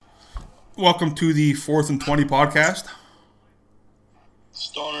Welcome to the 4th and 20 podcast.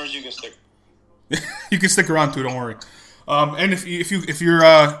 Stoners, you can stick. You can stick around too. Don't worry. And if you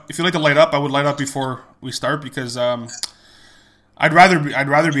like to light up, I would light up before we start because I'd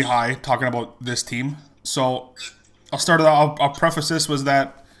rather be high talking about this team. So I'll start. I'll preface this was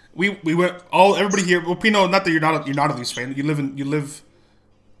that we went everybody here. Well, Pino, not that you're not a Leafs fan. You live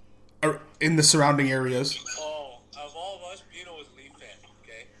in the surrounding areas. Oh, of all of us, Pino is a Leaf fan.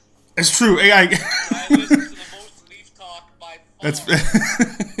 Okay. It's true. I listen to the most Leaf talk by far.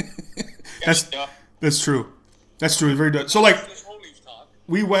 That's true. That's true. Very good. So This whole Leaf talk.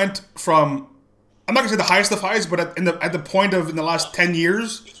 we went from, I'm not gonna say the highest of highs, but at the point of in the last 10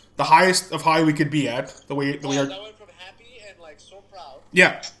 years, the highest of high we could be at the way we are. I went from happy and so proud.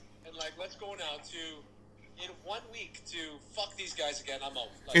 Yeah, And let's go now to in 1 week to fuck these guys again. I'm out.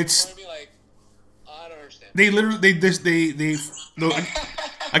 It's- you know what I mean? I don't understand. they literally they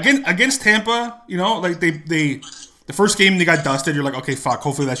against Tampa, they the first game they got dusted. You're like, okay, fuck.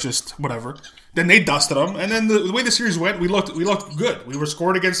 Hopefully that's just whatever. Then they dusted them, and then the way the series went, we looked good. We were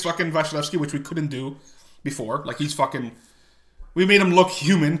scored against fucking Vasilevsky, which we couldn't do before. We made him look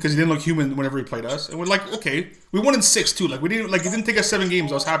human because he didn't look human whenever he played us, and we're like, okay, we won in 6 too. It didn't take us 7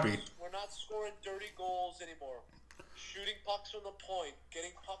 games. I was happy. We're not scoring dirty goals anymore. Shooting pucks from the point,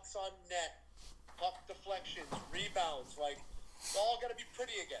 getting pucks on net, puck deflections, rebounds. It's all got to be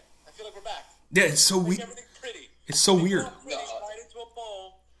pretty again. I feel like we're back. Yeah, it's so Make weird. everything pretty. It's so weird. Pretty, right into a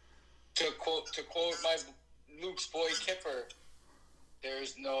bowl. To quote my Luke's boy Kipper,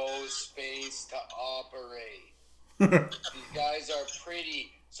 there's no space to operate. These guys are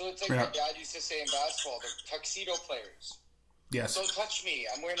pretty. So it's like Yeah. my dad used to say in basketball, they're tuxedo players. Yes. Don't touch me.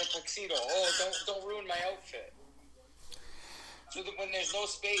 I'm wearing a tuxedo. Oh, don't ruin my outfit. So that when there's no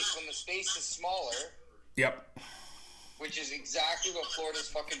space, when the space is smaller, Yep. which is exactly what Florida's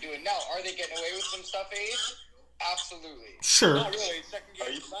fucking doing now. Are they getting away with some stuff, Abe? Absolutely. Sure. Not really. Second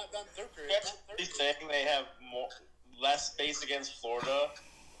game, not done third period. He's saying they have less space against Florida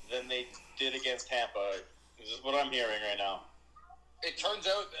than they did against Tampa. This is what I'm hearing right now. It turns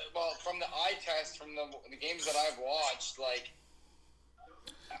out, from the eye test, from the games that I've watched,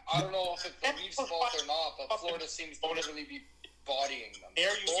 I don't know if it's the Leafs' fault or not, but Florida seems to really be bodying them.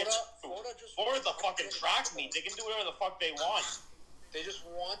 Florida's a fucking track meet. They can do whatever the fuck they want. They just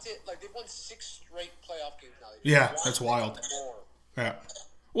want it. They've won 6 straight playoff games now. Yeah, that's wild. More. Yeah.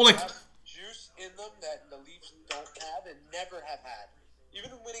 Well, They have juice in them that the Leafs don't have and never have had.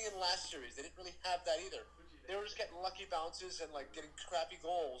 Even winning in last series, they didn't really have that either. They were just getting lucky bounces and getting crappy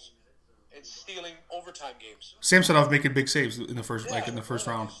goals and stealing overtime games. Samsonov making big saves in the first round. They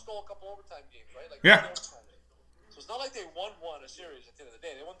stole a couple overtime games, right? Yeah. So it's not like they won a series at the end of the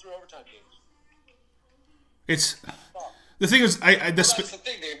day. They won 3 overtime games. It's the thing is, That's the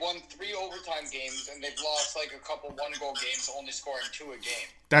thing. They won 3 overtime games, and they've lost a couple one-goal games, only scoring 2 a game.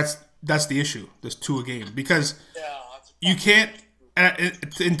 That's the issue. There's 2 a game because That's you can't.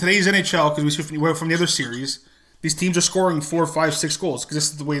 In today's NHL, because we went from the other series, these teams are scoring 4, 5, 6 goals because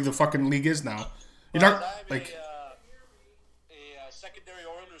this is the way the fucking league is now. You're not I'm a secondary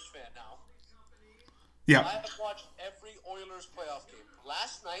Oilers fan now. yeah. I have watched every Oilers playoff game.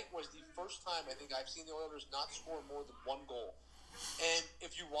 Last night was the first time I think I've seen the Oilers not score more than 1 goal. And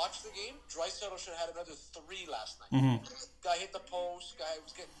if you watch the game, Draisaitl should have had another 3 last night. Mm-hmm. Guy hit the post. Guy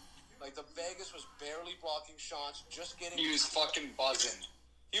was getting the Vegas was barely blocking shots, just getting. He was fucking buzzing.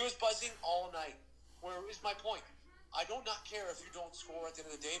 He was buzzing all night. Where is my point? I do not care if you don't score at the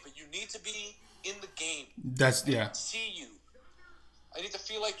end of the day, but you need to be in the game. That's yeah. See you. I need to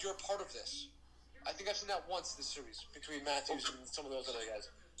feel like you're a part of this. I think I've seen that once this series between Matthews and some of those other guys.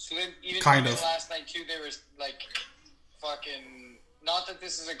 So then, even Kind of. last night too, there was fucking. Not that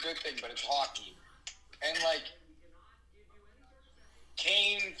this is a good thing, but it's hockey, and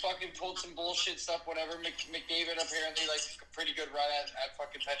Kane fucking pulled some bullshit stuff. Whatever. McDavid apparently a pretty good run at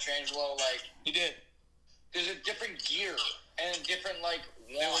fucking Pietrangelo. He did. There's a different gear and a different They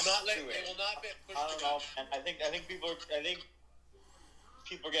will not let. to They it. will not be pushed. I don't know. And I think people are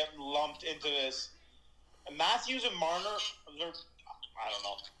getting lumped into this. And Matthews and Marner, I don't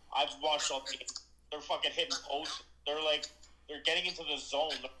know. I've watched all the games. They're fucking hitting posts. They're getting into the zone.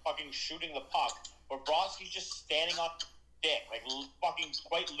 They're fucking shooting the puck. Where Brodsky's just standing on dick, fucking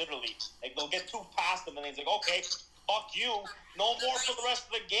quite literally. They'll get 2 past them, and he's like, okay, fuck you. No more for the rest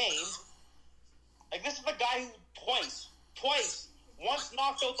of the game. This is the guy who twice, once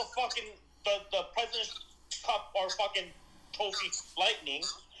knocked out the President's Cup or fucking trophy Lightning,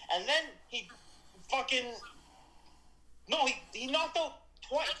 and then he knocked out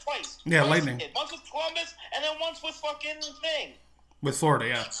twice. Yeah, Twice Lightning. he did. Once with Columbus, and then once with fucking thing. With Florida,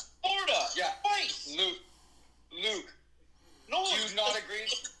 yeah. Florida. Luke, No, do you not agree?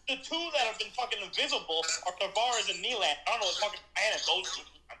 The two that have been fucking invisible are Tavares and Nylander. I don't know what fucking planet those two.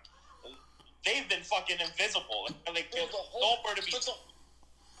 They've been fucking invisible. Like, nowhere to be. The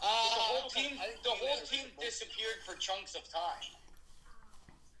whole team disappeared for chunks of time.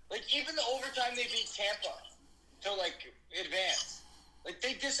 Like, even the overtime they beat Tampa to, like, advance. Like,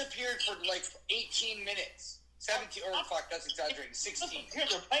 they disappeared for, like, 18 minutes. 17, or fuck, that's exaggerating. 16. They're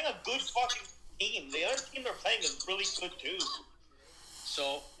playing a good fucking team. The other team they're playing is really good, too.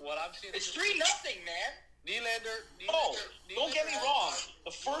 So, what I'm seeing... It's 3-0, man. Nylander, don't get me wrong.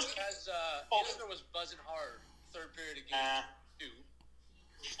 The first... Nylander was buzzing hard. Third period of game 2.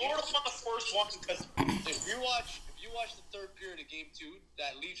 Florida won the first one because... If you watch the third period of game 2,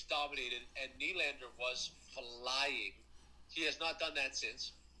 that Leafs dominated, and Nylander was flying. He has not done that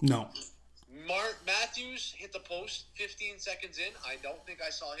since. No. Matthews hit the post 15 seconds in. I don't think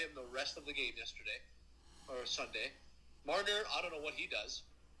I saw him the rest of the game yesterday or Sunday. Marner, I don't know what he does.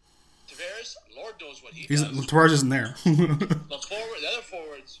 Tavares, Lord knows what he does. Tavares isn't there. The other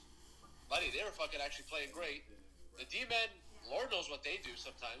forwards, buddy, they were fucking actually playing great. The D-men, Lord knows what they do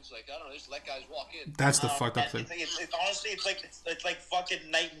sometimes. Like, I don't know, just let guys walk in. That's the fucked up thing. Honestly, it's like fucking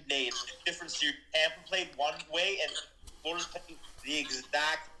night and day. It's different series. Tampa played one way, and Florida's playing the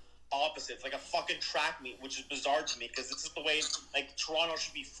exact opposite. It's like a fucking track meet, which is bizarre to me because this is the way like Toronto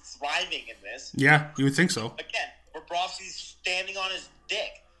should be thriving in this. Yeah, you would think so. Again, Bobrovsky's standing on his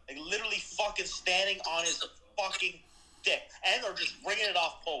dick, like literally fucking standing on his fucking dick, and they're just bringing it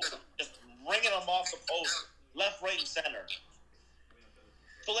off post, just bringing them off the post, left, right, and center.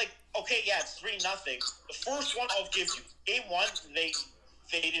 So like, okay, yeah, it's 3-0. The first one I'll give you. Game 1, they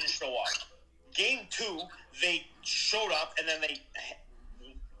didn't show up. Game 2, they showed up, and then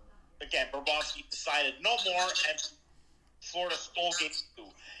again, Bobrovsky decided no more, and Florida stole Game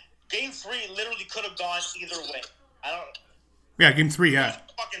 2. Game 3 literally could have gone either way. Yeah, Game 3, yeah.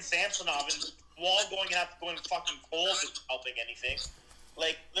 Fucking Samsonov and Wall going fucking cold isn't helping anything.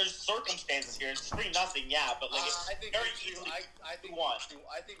 Like, there's circumstances here. It's 3-0, yeah, but like it's very easy. I think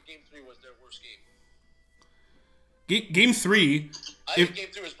Game 3 was their worst game. Game 3. I think Game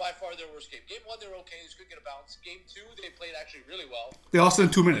 3 was by far their worst game. Game 1, they were okay. They just couldn't get a bounce. Game 2, they played actually really well. They lost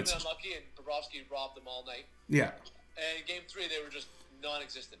in 2 minutes. They were unlucky, and Bobrovsky robbed them all night. Yeah. And Game 3, they were just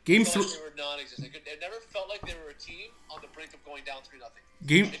non-existent. Game 3, they were non-existent. It never felt like they were a team on the brink of going down 3-0. It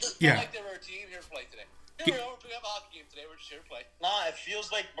just felt like they were a team here to play today. Here we are. We have a hockey game today. We're just here to play. Nah, it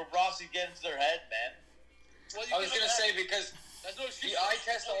feels like Bobrovsky getting into their head, man. Well, I was going to say, because that's no excuse. The eye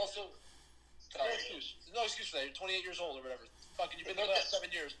test also... Sorry. There's no excuse for that. You're 28 years old or whatever. Fucking, you've been there for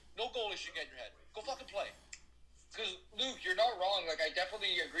 7 years. No goalie should get in your head. Go fucking play. Because, Luke, you're not wrong. Like, I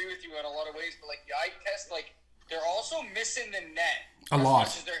definitely agree with you in a lot of ways. But, like, the eye test, like, they're also missing the net. A lot.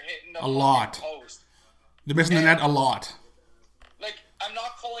 As much as they're hitting the post. They're missing the net a lot. Like, I'm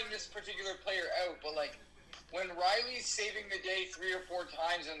not calling this particular player out, but, like, when Riley's saving the day 3 or 4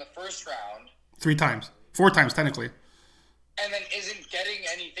 times in the first round... 3 times. 4 times, technically. And then isn't getting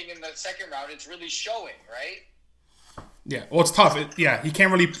anything in the second round, it's really showing, right? Yeah, well, it's tough. He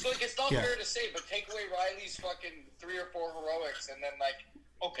can't really... So, like, it's not fair to say, but take away Riley's fucking 3 or 4 heroics, and then, like,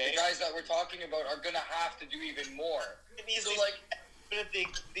 okay, the guys that we're talking about are going to have to do even more. So, like,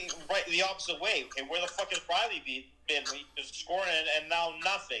 the opposite way. Okay, where the fuck has Riley been? He was scoring and now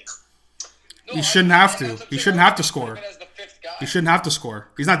nothing. No, he shouldn't have to. He shouldn't have to score. He shouldn't have to score.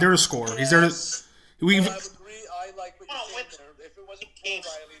 He's not there to score. He's there to... I would agree. I like what you're saying there. If it wasn't for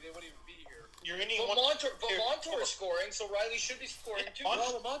Riley, they wouldn't even be here. You're going to need Montour is scoring, so Riley should be scoring too.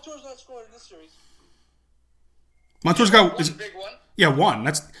 No, Montour's not scoring in this series. Montour's got one big one. Yeah, one.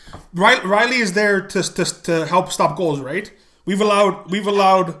 That's Riley is there to help stop goals, right? We've allowed. They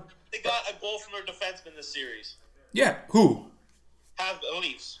got a goal from their defenseman this series. Yeah, who? Have the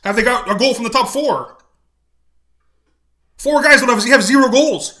Leafs. Have they got a goal from the top 4? 4 guys would have 0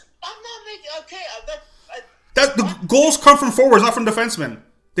 goals. I'm not making. Okay, The goals come from forwards, not from defensemen.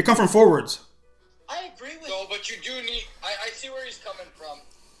 They come from forwards. I agree with. No, but you do need. I see where he's coming from.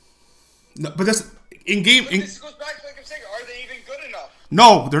 No, but that's in game. This goes back to like I'm saying. Are they even good enough?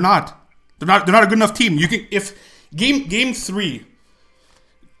 No, they're not. They're not a good enough team. You can if game 3,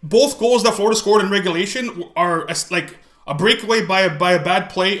 both goals that Florida scored in regulation are like a breakaway by a bad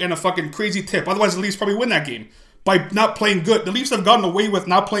play and a fucking crazy tip. Otherwise, the Leafs probably win that game by not playing good. The Leafs have gotten away with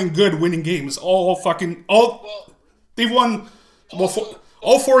not playing good, winning games. They've won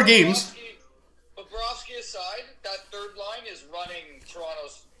all 4 games. Bobrovsky aside, that third line is running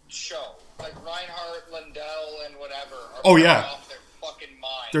Toronto's show. Like Reinhart, Lundell, and whatever. Are off their fucking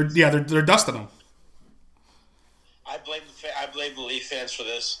minds. They're dusting them. I blame the Leaf fans for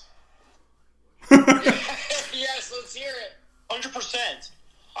this. Yes, let's hear it. 100%.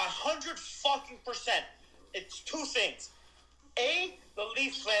 100%. It's two things. A, the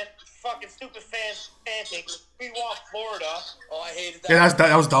Leafs fan, fucking stupid fans chanting, "We want Florida." Oh, I hated that. Yeah,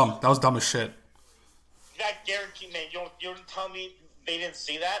 that was dumb. That was dumb as shit. That guaranteed, man. You don't tell me they didn't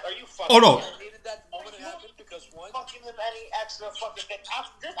see that? Are you fucking? Oh, no. I hated that the moment it happened because one, Fucking them any extra fucking thing.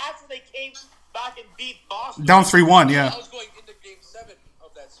 Just after they came back and beat Boston. Down 3-1, yeah. I was going into Game 7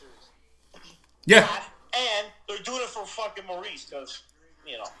 of that series. Yeah. And they're doing it for fucking Maurice because,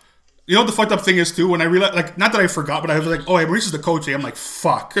 you know. You know what the fucked up thing is, too? When I realized, like, not that I forgot, but I was like, oh, yeah, Maurice is the coach. I'm like,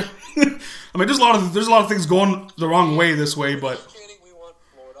 fuck. I mean, there's a lot of things going the wrong way this way, but We want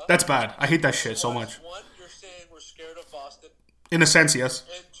Florida. that's bad. I hate that shit so much. One, you're saying we're scared of Boston. In a sense, yes.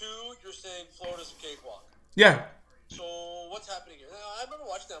 And two, you're saying Florida's a cakewalk. Yeah. So what's happening here? I remember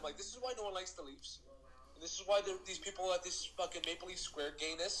watching that. I'm like, this is why no one likes the Leafs. And this is why these people at this fucking Maple Leaf Square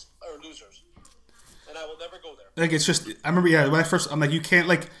gayness are losers. And I will never go there. Like, it's just, I remember, yeah, when I first, I'm like, you can't,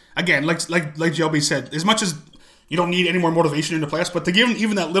 like, again, like JLB said, as much as you don't need any more motivation in the playoffs, but to give them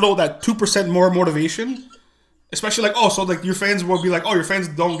even that 2% more motivation, especially like, oh, so like your fans will be like, oh, your fans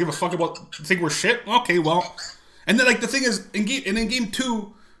don't give a fuck about, think we're shit? Okay, well. And then, like, the thing is, in game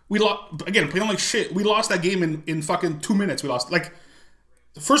 2, we lost, again, playing like shit, we lost that game in fucking 2 minutes. We lost, like,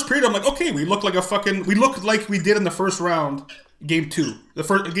 the first period, I'm like, okay, we look like we did in the first round, game 2.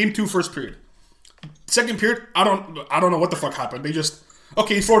 Game 2 first period. Second period, I don't know what the fuck happened. They just,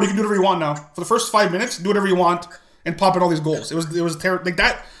 okay, Florida, you can do whatever you want now. For the first 5 minutes, do whatever you want and pop in all these goals. It was terrible. Like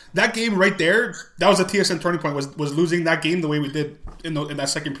that game right there, that was a TSN turning point. Was losing that game the way we did in that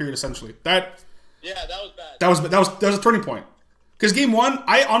second period essentially. Yeah, that was bad. That was a turning point. Because game 1,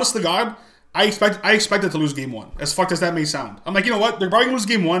 I honest to God, I expected to lose game 1. As fucked as that may sound, I'm like, you know what? They're probably gonna lose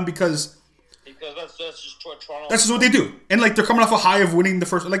game 1 because that's just Toronto. that's just what they do. And like they're coming off a high of winning the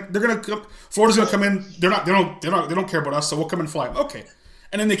first. Like they're gonna Florida's gonna come in. They don't care about us. So we'll come and fly. Okay.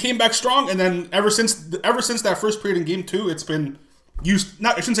 And then they came back strong. And then ever since that first period in game 2, it's been used.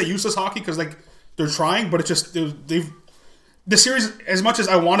 Not I shouldn't say useless hockey because like they're trying, but it's just they've the series. As much as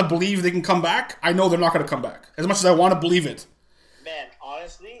I want to believe they can come back, I know they're not going to come back. As much as I want to believe it. Man,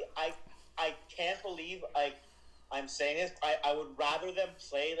 honestly, I can't believe I'm saying this. I would rather them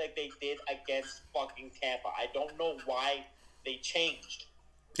play like they did against fucking Tampa. I don't know why they changed.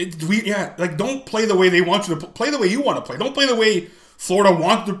 Don't play the way they want you to play. The way you want to play. Don't play the way Florida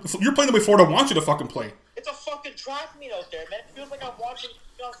wants. You're playing the way Florida wants you to fucking play. It's a fucking track meet out there, man. It feels like I'm watching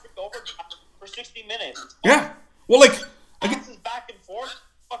overtime for 60 minutes. Yeah. Well, like passes back and forth,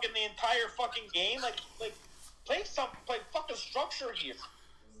 fucking the entire fucking game. Like play fucking structure here.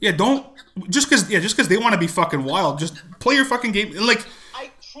 Yeah, don't just because they want to be fucking wild. Just play your fucking game. Like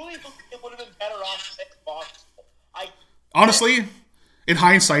I truly think it would have been better off than Boston. Honestly, in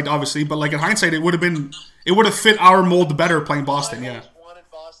hindsight, obviously, but like in hindsight, it would have fit our mold better playing Boston. Yeah. I wanted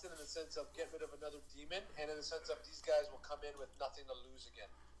Boston in the sense of get rid of another demon, and in the sense of these guys will come in with nothing to lose again.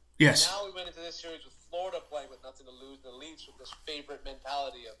 Yes. Now we went into this series with Florida playing with nothing to lose, and the Leafs with this favorite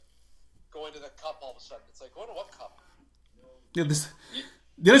mentality of going to the cup all of a sudden. It's like, going to what cup? Yeah.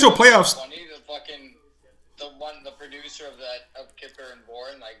 The NHL playoffs. Funny, the producer of Kipper and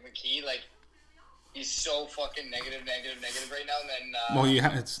Bourne, like McKee, like he's so fucking negative right now. And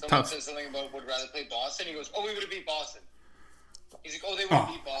then it's someone tough. says something about would rather play Boston. He goes, "Oh, we would have beat Boston." He's like, "Oh, they would have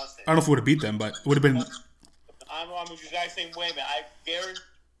beat Boston." I don't know if we would have beat them, but it would have been. I'm the exact same way, man. I guarantee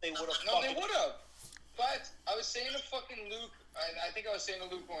they would have. No, they would have. But I was saying to fucking Luke, I think I was saying to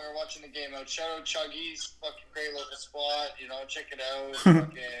Luke when we were watching the game, shout out Chuggy's, fucking great local spot, check it out,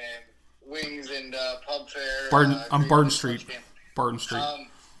 fucking wings and pub fare. Barton Street. Barton Street.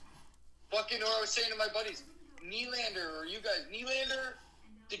 Fucking, I was saying to my buddies, Nylander, or you guys, Nylander,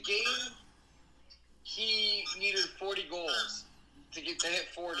 the game, he needed 40 goals to hit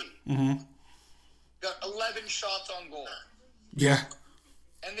 40. Mm-hmm. Got 11 shots on goal. Yeah.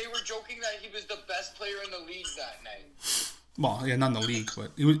 And they were joking that he was the best player in the league that night. Well, yeah, not in the league,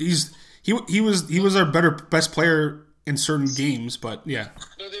 but he was our best player in certain games, but yeah.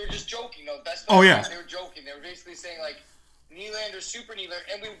 No, they were just joking. No, best player. Oh yeah. They were joking. They were basically saying like Nylander, super Nylander,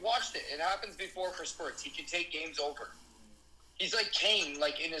 and we watched it. It happens before for spurts. He can take games over. He's like Kane,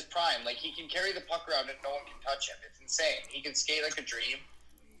 like in his prime. Like he can carry the puck around and no one can touch him. It's insane. He can skate like a dream.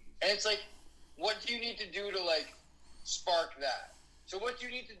 And it's like, what do you need to do to like spark that? So what do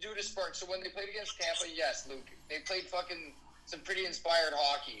you need to do to spark? So when they played against Tampa, yes, Luke, they played fucking some pretty inspired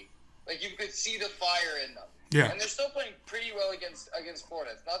hockey. Like you could see the fire in them. Yeah. And they're still playing pretty well against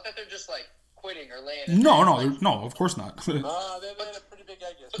Florida. It's not that they're just like quitting or laying. No, of course not. They're laying a pretty big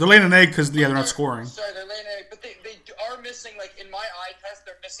egg. They're laying an egg because they're not scoring. Sorry, they're laying an egg, but they are missing, like, in my eye test,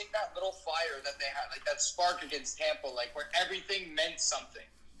 they're missing that little fire that they had, like that spark against Tampa, like where everything meant something.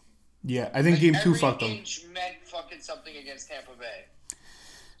 Yeah, I think Game 2 fucked them. Every inch meant fucking something against Tampa Bay.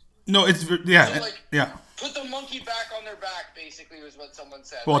 No, it's So, yeah. Put the monkey back on their back, basically, was what someone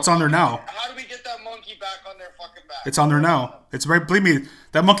said. Well, it's on there now. How do we get that monkey back on their fucking back? It's on there now. It's right. Believe me,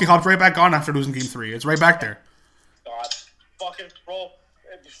 that monkey hopped right back on after losing Game 3. It's right back there. God, fucking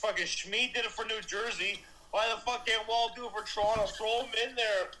fucking Schmid did it for New Jersey. Why the fuck can't Wall do it for Toronto? Throw him in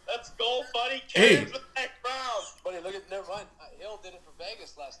there. Let's go, buddy. Hey. The next round. Buddy, never mind. Hill did it for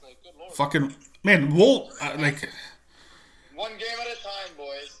Vegas last night. Good lord. Fucking man, Wolt like one game at a time,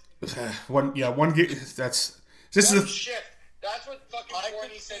 boys. one game. This One is shift. That's what fucking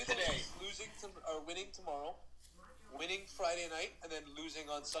Corny said today. Winning tomorrow, winning Friday night, and then losing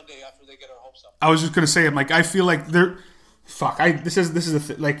on Sunday after they get our hopes up. I was just gonna say, I'm like, I feel like they're this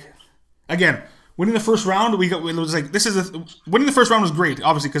is like again. Winning the first round, winning the first round was great,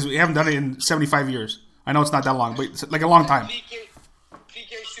 obviously, because we haven't done it in 75 years. I know it's not that long, but it's like a long time. PK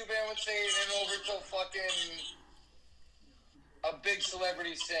Subban would say it in over till fucking a big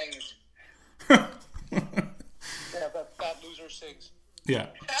celebrity sings. Yeah, that fat loser sings. Yeah.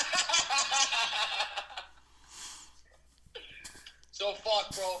 So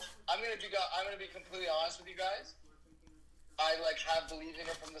fuck, bro. I'm gonna be completely honest with you guys. I have believed in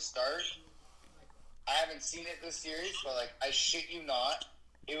it from the start. I haven't seen it this series, but I shit you not,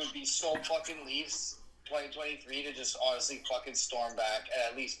 it would be so fucking Leafs 2023 to just honestly fucking storm back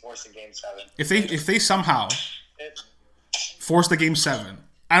and at least force a Game 7. If they somehow force the Game 7,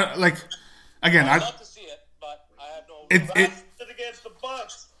 I'd love to see it, but I have no. Against the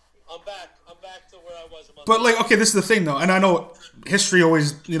Bucks. I'm back to where I was a month. But okay, this is the thing though, and I know history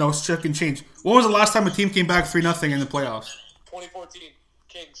always can change. When was the last time a team came back 3-0 in the playoffs? 2014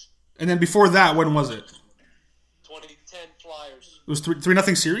 Kings. And then before that, when was it? 2010 Flyers. It was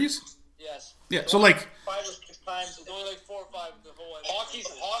 3-0 series? Yes. Yeah, so 5 or 6 times. It's only 4 or 5 the whole end. Hockey's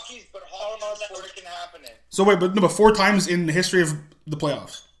sport can happen in. So wait, but 4 times in the history of the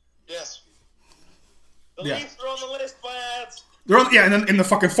playoffs. Yes. The Yeah. Leafs are on the list, lads. They're and then in the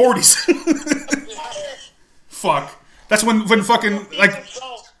fucking 40s. Fuck. That's when fucking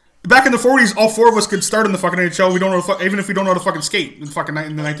back in the 40s, all 4 of us could start in the fucking NHL. We don't know even if we don't know how to fucking skate in the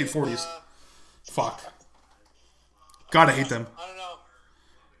 1940s. Fuck. God, I hate them. I don't know.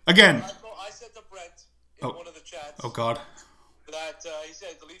 Again. I said to Brent in one of the chats. Oh God. That he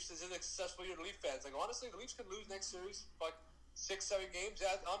said the Leafs is a successful year to Leaf fans. Honestly, the Leafs could lose next series, 6-7 games.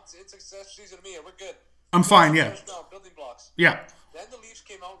 Yeah, it's a successful season to me, and we're good. I'm fine. Yeah. Building blocks. Yeah. Then the Leafs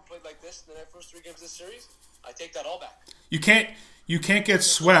came out and played like this in the first 3 games of this series. I take that all back. You can't get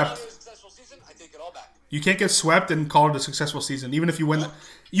swept. Successful season, I take it all back. You can't get swept and call it a successful season, even if you win.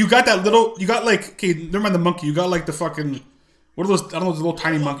 You got that little. You got okay. Never mind the monkey. You got the fucking. What are those? I don't know. Those little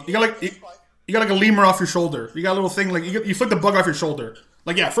tiny monkey. You got you got a lemur off your shoulder. You got a little thing you flick the bug off your shoulder.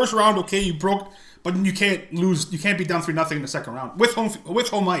 First round, okay, you broke, but you can't lose. You can't be down 3-0 in the second round with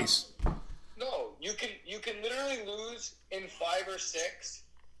home ice. No, you can literally lose in 5 or 6.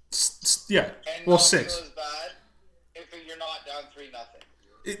 Yeah, and well, not 6. feel as bad if you're not down 3-0.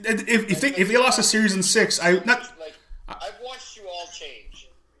 If they lost a series in 6, I've watched you all change.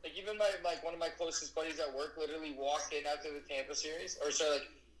 Even one of my closest buddies at work literally walked in after the Tampa series,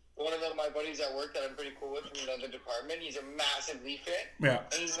 one of my buddies at work that I'm pretty cool with from another department. He's a massive Leaf fan. Yeah.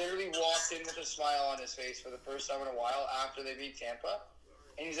 And he literally walked in with a smile on his face for the first time in a while after they beat Tampa.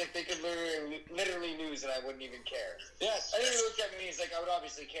 And he's like, they could literally lose and I wouldn't even care. Yes. And then he looked at me and he's like, I would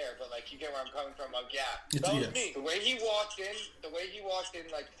obviously care, but you get where I'm coming from. Yeah. That was me. The way he walked in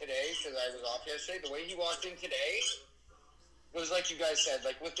today, because I was off yesterday, the way he walked in today was like you guys said,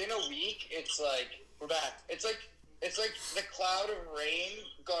 within a week, it's we're back. It's like the cloud of rain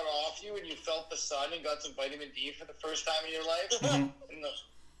got off you and you felt the sun and got some vitamin D for the first time in your life. Mm-hmm.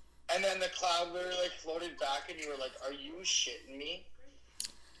 And then the cloud literally floated back and you were like, are you shitting me?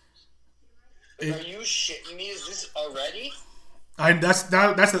 Are you shitting me? Is this already? That's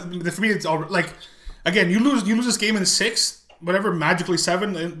for me. It's all again. You lose this game in 6, whatever, magically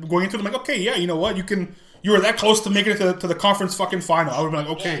 7, and going into it, I'm like, okay, yeah, you know what? You were that close to making it to the conference fucking final. I would be like,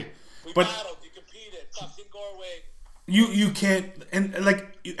 okay, yeah, we but battled. You competed. Fuck didn't go our way. You can't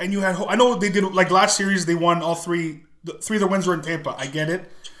and you had. I know they did last series. They won all 3. 3 of their wins were in Tampa. I get it,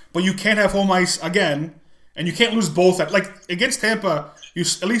 but you can't have home ice again, and you can't lose both at against Tampa.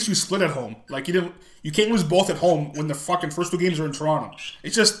 At least you split at home. You can't lose both at home when the fucking first 2 games are in Toronto.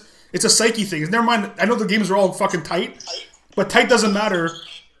 It's a psyche thing. Never mind. I know the games are all fucking tight, but tight doesn't matter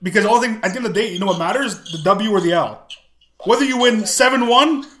Because all thing at the end of the day, you know what matters? The W or the L. Whether you win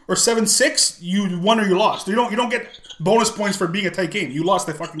 7-1 or 7-6, you won or you lost. You don't get bonus points for being a tight game. You lost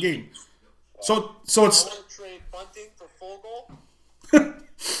the fucking game. So it's. I want to trade Bunting for Fogle. I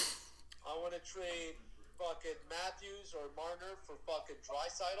want to trade fucking Matthews or Marner for fucking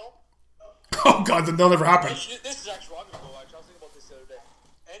Draisaitl. Oh god, that'll never happen. This is actually wrong. I was thinking about this the other day.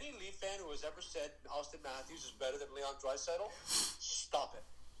 Any Leaf fan who has ever said Austin Matthews is better than Leon Draisaitl, stop it.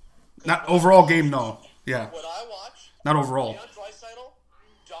 Not overall game, no. Yeah. What I watch, Not overall. Leon Draisaitl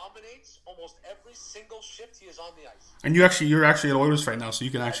dominates almost every single shift he is on the ice. And you're actually at Oilers right now, so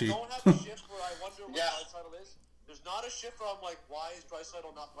you can actually. I don't have a shift where I wonder what Draisaitl is. There's not a shift where I'm like, why is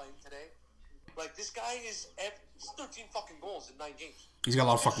Draisaitl not playing today? Like, this guy is 13 fucking goals in 9 games. He's got a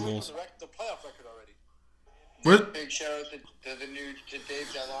lot of fucking goals. The playoff record already. What? Big shout out to Dave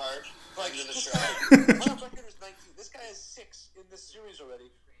Delhart. Like, Into the this show. guy, playoff record is 19. This guy has 6 in this series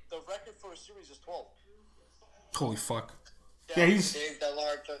already. The record for a series is 12. Holy fuck. Yeah, he's. Dave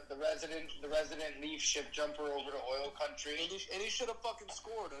Delhart, the resident Leaf ship jumper over to oil country. And he should have fucking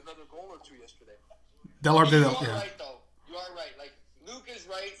scored another goal or 2 yesterday. Delhart did You it. are Yeah. right, though. You are right. Like, Luke is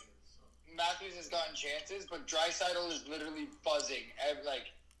right. Matthews has gotten chances, but Draisaitl is literally buzzing.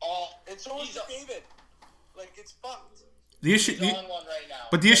 And so is David. Like, it's fucked. The issue. He's on one right now.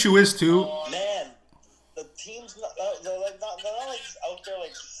 But the issue is too. Man, the team's they're not just out there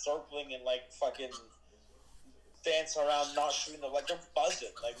like circling and like fucking dancing around, not shooting the they're buzzing.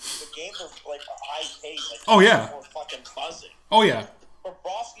 Like the games are like a high pace. Like Oh, yeah. We're fucking buzzing. Oh yeah.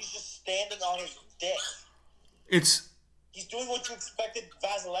 Bobrovsky's just standing on his dick. He's doing what you expected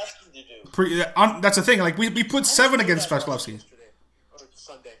Vasilevsky to do. That's the thing. Like we put 7 against Vasilevsky. Yesterday, or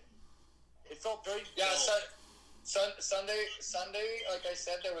Sunday. It felt very... Yeah, Sunday, like I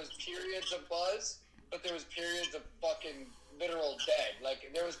said, there was periods of buzz, but there was periods of fucking literal dead.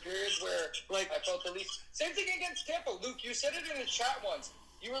 Like, there was periods where, like, I felt the Leafs... Same thing against Tampa. Luke, you said it in a chat once.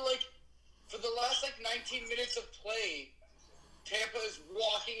 You were like, for the last, 19 minutes of play, Tampa is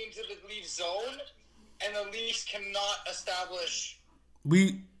walking into the Leafs zone, and the Leafs cannot establish...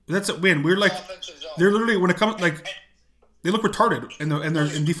 That's a win. We're like... They're literally, when it comes... Like, they look retarded in their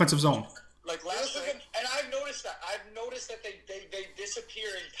defensive zone. Like last night... And I've noticed that. They disappear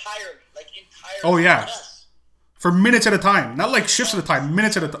entirely. Oh, yeah. For minutes at a time. Not like shifts at a time.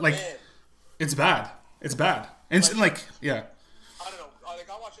 Minutes at a time. Like, it's bad. It's bad. And it's yeah. I don't know.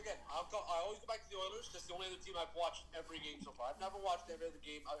 I'll watch again. I always go back to the Oilers. That's the only other team I've watched every game so far. I've never watched every other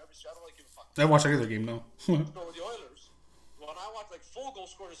game. I don't really give a fuck. I watched every other game, no. So with the Oilers, when I watched, Fogle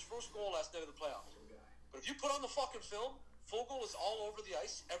scored his first goal last night of the playoffs. But if you put on the fucking film, Fogle is all over the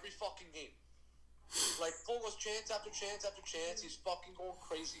ice every fucking game. Like, Fogle's chance after chance after chance. He's fucking going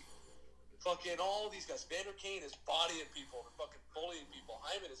crazy. Fucking all these guys. Vander Kane is bodying people and fucking bullying people.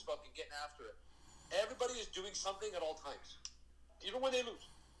 Hyman is fucking getting after it. Everybody is doing something at all times. Even when they lose.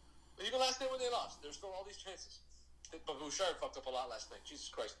 But even last night when they lost, there's still all these chances. But Bouchard fucked up a lot last night. Jesus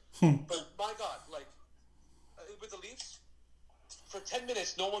Christ. But my God, with the Leafs, for 10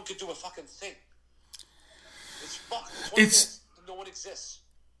 minutes, no one could do a fucking thing. It's fucked. 20 minutes, no one exists.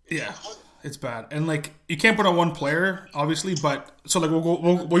 It's bad, and you can't put on one player, obviously. But so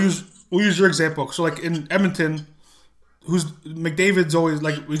we'll use your example. So in Edmonton, who's McDavid's always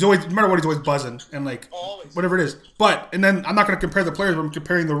he's always no matter what, he's always buzzing and always. Whatever it is. And then I'm not going to compare the players, but I'm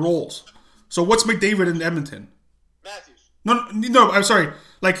comparing the roles. So what's McDavid in Edmonton? Matthews. No, I'm sorry.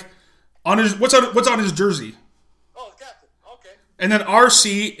 On his what's on his jersey? Oh, the captain. Okay. And then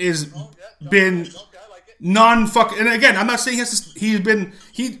RC is been. Non-fuck, and again, I'm not saying he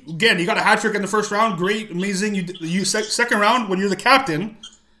got a hat trick in the first round, great, amazing. You second round when you're the captain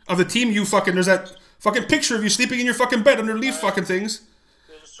of the team, you fucking there's that fucking picture of you sleeping in your fucking bed under Leaf fucking things.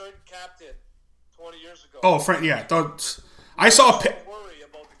 There's a certain captain 20 years ago. Oh, Frank, yeah, I saw a worry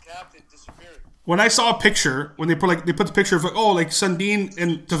about the captain disappearing. When I saw a picture when they put the picture of Sundin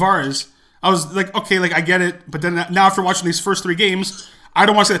and Tavares, I was like, okay, I get it, but then now after watching these first 3 games, I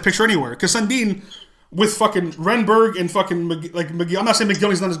don't want to see that picture anywhere because Sundin. With fucking Renberg and fucking McGill. I'm not saying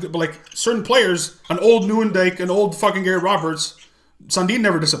McGill's not as good, but certain players, an old Nieuwendyk, an old fucking Gary Roberts, Sundin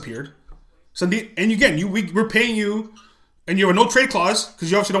never disappeared. Sundin, and again, we're paying you, and you have a no trade clause because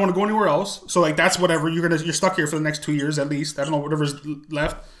you obviously don't want to go anywhere else. So that's whatever you're stuck here for the next 2 years at least. I don't know whatever's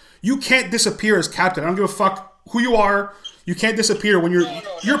left. You can't disappear as captain. I don't give a fuck who you are. You can't disappear when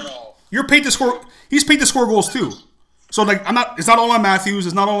you're paid to score. He's paid to score goals too. So it's not all on Matthews.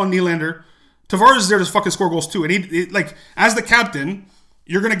 It's not all on Nylander. Tavares is there to fucking score goals too, and he as the captain,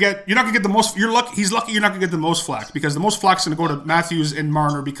 you're not gonna get the most. He's lucky you're not gonna get the most flack because the most flack's gonna go to Matthews and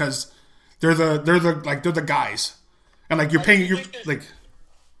Marner because they're the guys, and you're paying.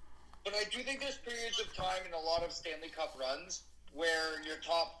 But I do think there's periods of time in a lot of Stanley Cup runs where your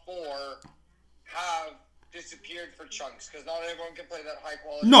top four have disappeared for chunks because not everyone can play that high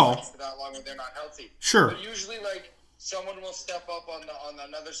quality for that long when they're not healthy. Sure. But usually, like, someone will step up on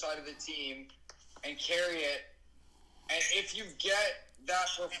another side of the team and carry it. And if you get that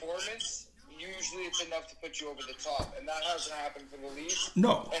performance, usually it's enough to put you over the top. And that hasn't happened for the Leafs.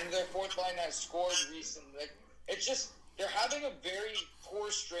 No. And their fourth line has scored recently. Like, it's just, they're having a very poor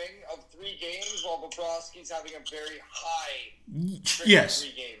string of 3 games while Bobrovsky's having a very high string of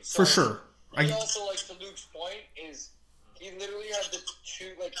 3 games. So for sure. He also, like, to Luke's point, is he literally had the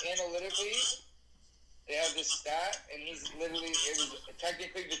two, like, analytically, they have this stat, and he's literally, it was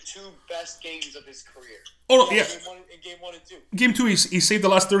technically the 2 best games of his career. Oh, yeah. In game 1 and 2. Game 2, he saved the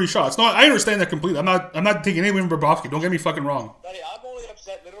last 30 shots. No, I understand that completely. I'm not taking anything from Bobrovsky. Don't get me fucking wrong. Buddy, I'm only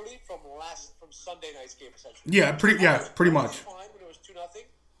upset literally from Sunday night's game, essentially. Yeah, pretty much. Fine when it was 2-0,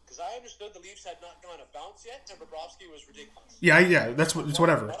 because I understood the Leafs had not gone a bounce yet, and Bobrovsky was ridiculous. Yeah, it's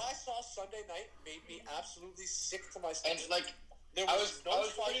whatever. What I saw Sunday night made me absolutely sick to my stomach. And, like, there I was no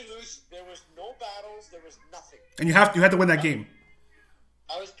was fight, pretty loose. there was no battles, there was nothing. And you had to win that game.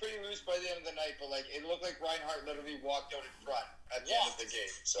 I was pretty loose by the end of the night, but, like, it looked like Reinhardt literally walked out in front at the end of the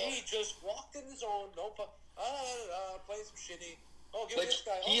game. So He just walked in the zone, playing some shitty. Oh, give Like, me this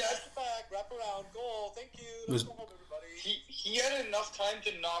guy. he had- Touch the back, wrap around, goal. Thank you. Let's go home, everybody. he had enough time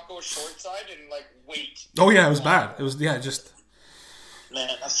to not go short side and, like, wait. Oh, yeah, it was bad. It was, just... Man,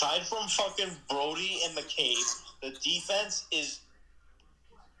 aside from fucking Brody and McCabe, the defense is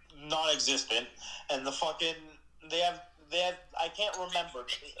non-existent, and the fucking they have I can't remember,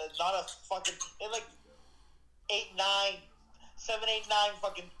 not a fucking they had like 7, 8, 9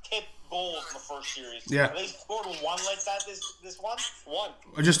 fucking tip goals in the first series. Yeah. They scored one like that this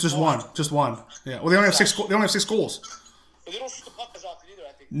one. Just one. Yeah. Well, they only have 6. They only have 6 goals. But they don't shoot the puck as often either,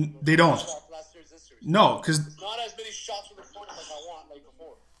 I think. They don't. Last series, this series. No, because Not as many shots from the point like I want like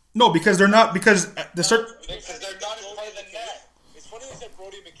before. because they're not because the start. Because they're not in front of the net. It's funny they said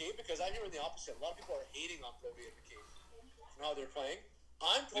Brody and McCabe because I hear the opposite. A lot of people are hating on Brody and McCabe and how they're playing.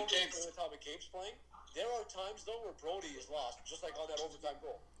 I'm totally okay with how McCabe's playing. There are times though where Brody is lost, just like on that overtime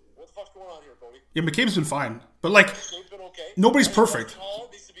goal. What the fuck's going on here, Brody? Yeah, McCabe's been fine, but like McCabe's been okay. nobody's perfect. Hall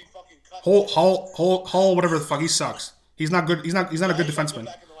needs to be fucking cut. Hall, whatever the fuck, he sucks. He's not good. He's not a good defenseman.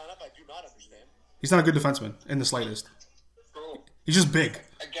 Back in the lineup, I do not understand. He's not a good defenseman in the slightest. He's just big.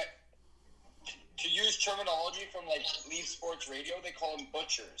 Again, to use terminology from, like, Leaf Sports Radio, they call them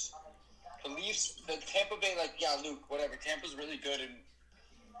butchers. The Leafs, the Tampa Bay, like, yeah, Luke, whatever. Tampa's really good, and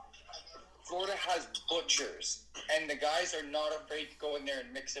Florida has butchers, and the guys are not afraid to go in there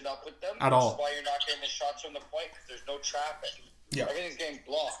and mix it up with them. At all. That's why you're not getting the shots from the point, because there's no traffic. Yeah. Everything's getting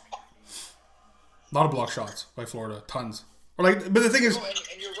blocked. A lot of block shots by Florida, tons. Or like, but the thing is, No,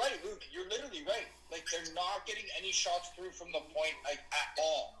 and you're right, Luke. You're literally right. Like, they're not getting any shots through from the point, like, at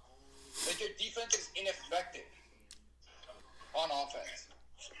all. Like, their defense is ineffective on offense.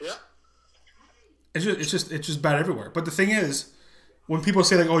 Yeah. it's just bad everywhere. But the thing is, when people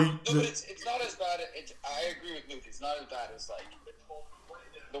say like, oh, No, but it's not as bad. I agree with Luke. It's not as bad as, like,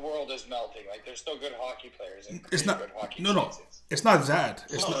 the world is melting. Like, there's still good hockey players and it's not. good hockey No, chances. it's not that.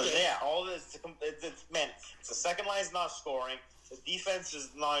 It's not. Yeah, all this. Man, the second line's not scoring. The defense is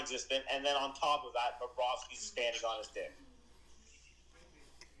non-existent, and then on top of that, Bobrovsky's standing on his dick.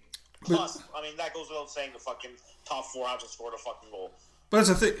 Plus, I mean, that goes without saying. The fucking top 4 haven't scored a fucking goal. But that's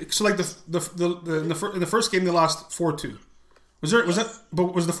the thing. So like in the first game they lost 4-2. Was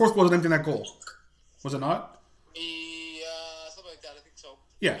the fourth goal an empty net goal? Was it not? Something like that. I think so.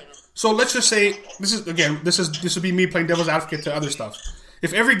 Yeah. So let's just say this would be me playing devil's advocate to other stuff.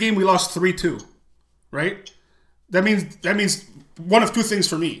 If every game we lost 3-2, right? That means one of 2 things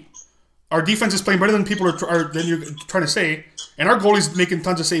for me. Our defense is playing better than people are than you're trying to say, and our goalie's making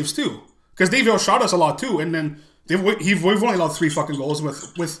tons of saves too. Because they've outshot us a lot too, and then we've only allowed 3 fucking goals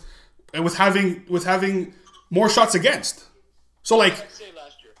with having more shots against. So like,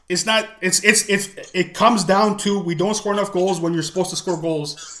 it's not. It comes down to we don't score enough goals when you're supposed to score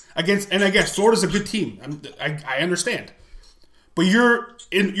goals against. And again, Florida's a good team. I understand, but you're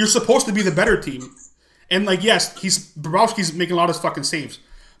supposed to be the better team. And like, yes, Bobrovsky's making a lot of fucking saves.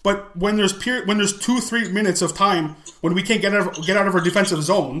 But when there's 2-3 minutes of time when we can't get out of our defensive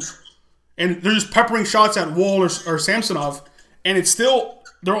zone, and they're just peppering shots at Woll or Samsonov, and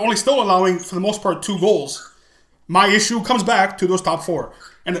they're only still allowing for the most part 2 goals. My issue comes back to those top 4,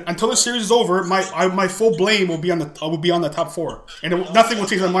 and until the series is over, my full blame will be on the top 4, and nothing will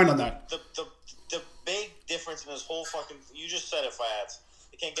change my mind on that. The big difference in this whole fucking you just said it, Fads.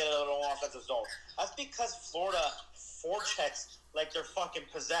 They can't get out of their own offensive zone. That's because Florida forechecks like they're fucking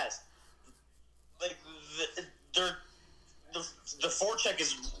possessed. like the forecheck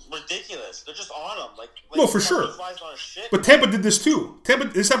is ridiculous. They're just on them. Like no, for sure. But Tampa did this too.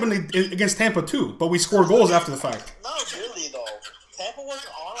 This happened against Tampa too. But we scored goals after the fact. Not really though. Tampa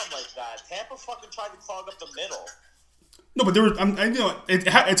wasn't on them like that. Tampa fucking tried to clog up the middle. No, but there was,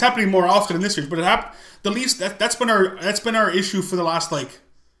 it's happening more often in this year. But it happened. The Leafs. That's been our issue for the last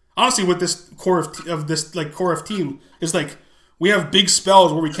honestly with this core of team is like we have big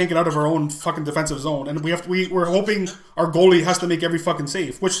spells where we can't get out of our own fucking defensive zone, and we're hoping our goalie has to make every fucking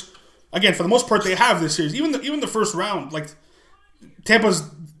save. Which, again, for the most part, they have this series. Even the first round, like Tampa's,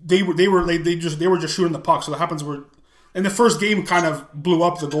 they were just shooting the puck. So what happens where in the first game kind of blew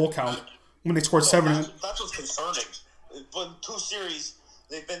up the goal count when they scored 7. That's what's concerning. In 2 series,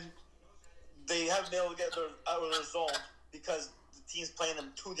 they haven't been able to get out of their zone because the team's playing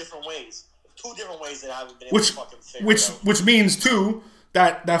them 2 different ways. 2 different ways they haven't been able to fucking figure it out. Which means too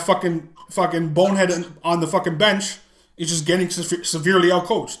that fucking bonehead on the fucking bench is just getting severely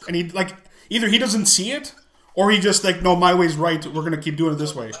outcoached, and either he doesn't see it or he just no, my way's right. We're gonna keep doing it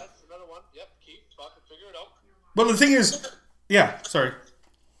this way. That's another one. Yep, keep fucking figure it out. But the thing is, yeah, sorry.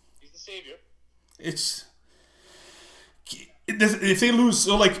 He's the savior. If they lose,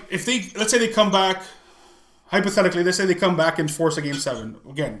 so let's say they come back, hypothetically, let's say they come back and force a game 7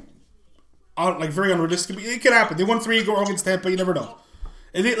 again. Very unrealistic. It could happen. They won 3 against Tampa. You never know.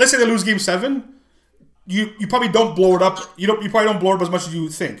 Let's say they lose game 7. You probably don't blow it up. You probably don't blow it up as much as you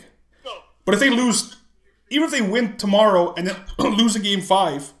think. No. But if they lose, even if they win tomorrow and then lose a game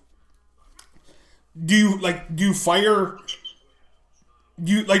 5, do you fire?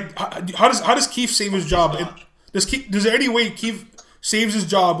 How does Keefe save his job? Is there any way Keefe saves his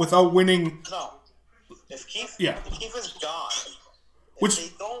job without winning? No. If Keefe is gone, Which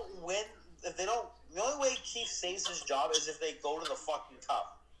they don't win. If they don't, the only way Keefe saves his job is if they go to the fucking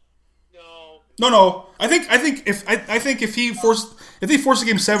cup. No. I think if they force a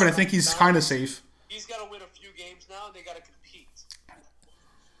game 7, I think he's kind of safe. He's got to win a few games now, and they got to compete.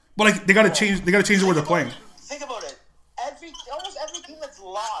 But they got to change. They got to change the way they're playing. Think about it. Almost every team that's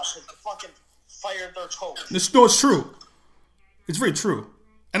lost has fucking fired their coach. It's true. It's very true.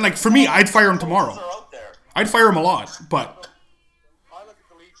 And for me, I'd fire him tomorrow. I'd fire him a lot, but I look at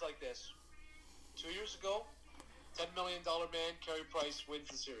the leagues like this. 2 years ago, $10 million man, Carey Price wins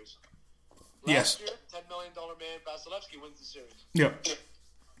the series. Last year, $10 million man, Vasilevsky wins the series. Yep.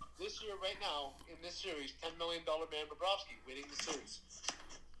 This year, right now, in this series, $10 million man, Bobrovsky winning the series.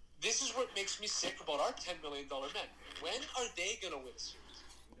 This is what makes me sick about our $10 million men. When are they going to win a series?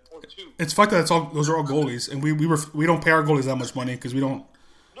 Or 2? It's fucked that those are all goalies, and we don't pay our goalies that much money because we don't.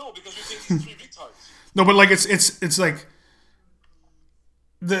 No, because we pay these 3 retards. No, but it's like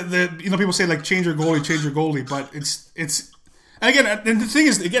the people say change your goalie, but it's and again, and the thing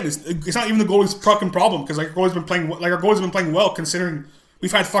is, again, it's not even the goalie's fucking problem because our goalie's been playing well considering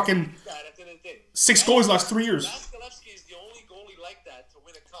we've had fucking 6 goalies the last 3 years. Vasilevsky is the only goalie like that to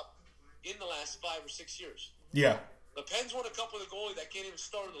win a cup in the last 5 or 6 years. Yeah. The Pens won a cup with a goalie that can't even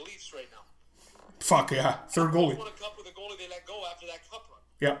start in the Leafs right now. Fuck yeah, third goalie. Won a cup with a goalie they let go after that cup run.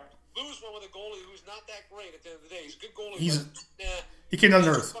 Yeah. Blues won with a goalie who's not that great at the end of the day. He's a good goalie. He came down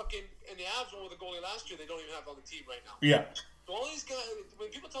to earth. And the Avs won with a goalie last year they don't even have on the team right now. Yeah. So all these guys,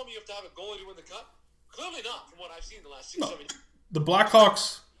 when people tell me you have to have a goalie to win the cup, clearly not from what I've seen the last 6-7 years. The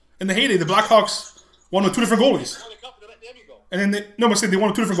Blackhawks, in the heyday, the Blackhawks won with 2 different goalies. They won the cup and they let Niemi go. And then they won with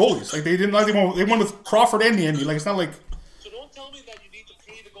 2 different goalies. They won with Crawford and Niemi. It's not like. So don't tell me that you need to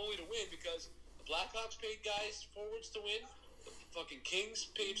pay the goalie to win because the Blackhawks paid guys forwards to win. The fucking Kings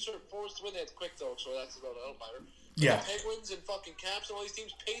paid certain forwards to win. They had Quick though, so that's about an outlier. Yeah. The Penguins and fucking Caps and all these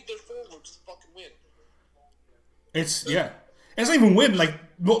teams paid their forwards to fucking win. It's And it's not even win.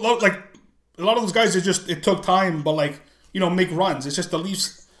 A lot of those guys, it took time, but make runs. It's just the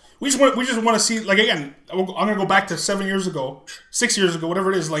Leafs. We just want to see again. I'm gonna go back to 7 years ago, 6 years ago,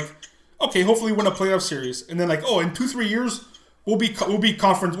 whatever it is. Okay, hopefully win a playoff series, and then in 2-3 years we'll be in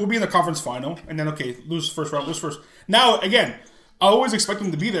the conference final, and then lose first round, lose first. Now again, I always expect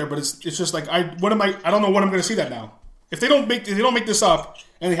them to be there, but it's just I don't know when I'm going to see that now. If they don't make this up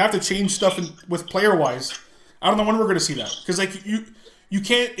and they have to change stuff with player wise, I don't know when we're going to see that because you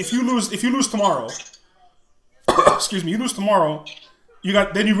can't if you lose tomorrow. Excuse me, you lose tomorrow. You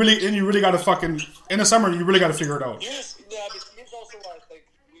really got to fucking in the summer. You really got to figure it out. Yeah, but here's also why I think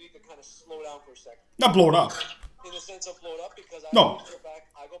we need to kind of slow down for a second. Not blow it up. In the sense of blow it up because I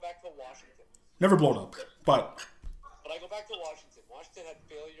go back to Washington. Never blow it up, but I go back to Washington. Washington had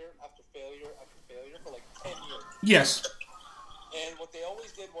failure after failure after failure for 10 years. Yes. And what they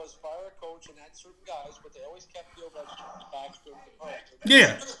always did was fire a coach and had certain guys, but they always kept the back.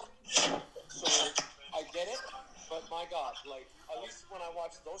 Yeah. So I get it, but my God, like at least when I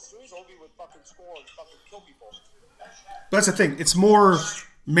watch those series, Obi would fucking score and fucking kill people. But that's the thing. It's more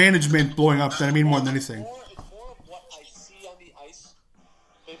management blowing up than more than anything. It's more of what I see on the ice,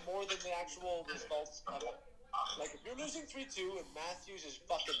 but more than the actual results of it. Like, if you're losing 3-2 and Matthews is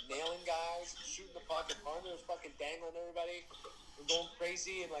fucking nailing guys, shooting the puck, and Marner is fucking dangling everybody and going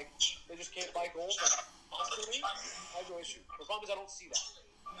crazy, and, like, they just can't buy goals, like, constantly, I have no issue. The problem is I don't see that.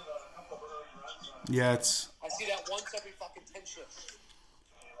 Yeah, it's... I see that once every fucking 10 shifts.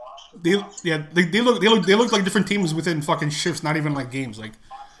 They look like different teams within fucking shifts, not even, like, games. Like,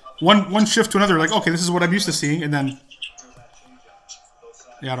 one shift to another, like, okay, this is what I'm used to seeing, and then...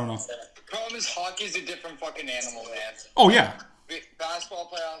 Yeah, I don't know. The problem is hockey's a different fucking animal, man. Oh, yeah.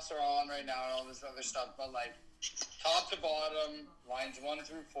 Basketball playoffs are on right now and all this other stuff, but like top to bottom, lines 1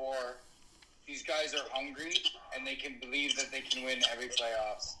 through 4, these guys are hungry and they can believe that they can win every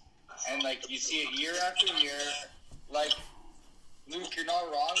playoffs. And like you see it year after year. Like Luke, you're not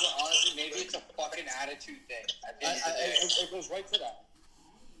wrong, but honestly, maybe it's a fucking attitude thing. It goes right to that.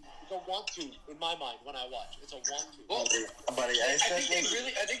 It's a want to in my mind when I watch. It's a want to. Well, Buddy, I think they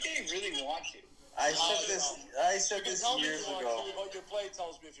really want to. I said this years ago. What your play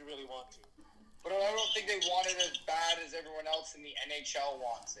tells me if you really want to. But I don't think they want it as bad as everyone else in the NHL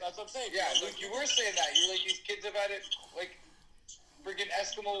wants it. That's what I'm saying. Yeah, Luke, you were saying that. You're like, these kids have had it, like, friggin'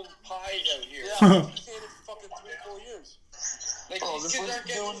 Eskimo pies out here. Yeah, I've been saying it for fucking 3 or 4 years. Like, these kids aren't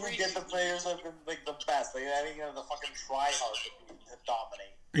getting free. Get the players that have been, like, the best. Like, I think the fucking try hard to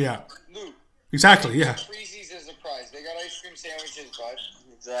dominate. Yeah. Luke. Exactly, yeah. Freezies as a prize. They got ice cream sandwiches, bud.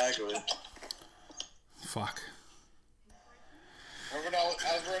 Exactly. Fuck. Everyone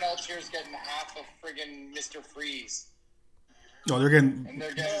else here is getting half of friggin' Mr. Freeze. No, they're getting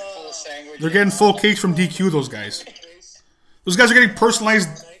full sandwiches. they're getting full cakes from DQ. Those guys. Those guys are getting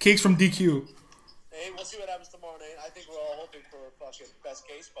personalized cakes from DQ. Hey, we'll see what happens tomorrow night. I think we're all hoping for a fucking best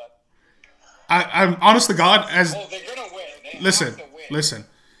case, but I'm honest to God, as they're gonna win. They listen. have to win.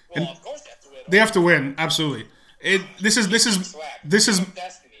 well, of course they have to win. They have to win, absolutely. This is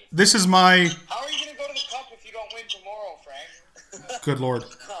my How are you gonna go to the cup if you don't win tomorrow, Frank? good lord.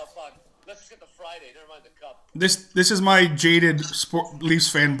 Oh fuck! Let's just get the Friday. Never mind the cup. This is my jaded Leafs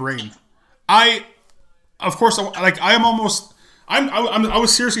fan brain. I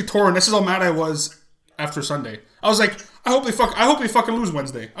was seriously torn. This is how mad I was after Sunday. I was like, I hope they fucking lose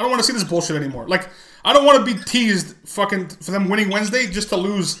Wednesday. I don't want to see this bullshit anymore. Like, I don't want to be teased fucking for them winning Wednesday just to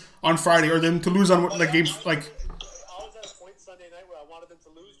lose on Friday or then to lose on the games like. I was at a point Sunday night where I wanted them to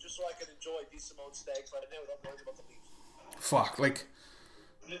lose just so I could enjoy D. Simone Stagg Friday night without worrying about the Leafs. Fuck, like.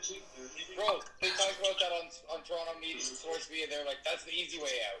 Bro, they talked about that on Toronto media, sports media. They're like, that's the easy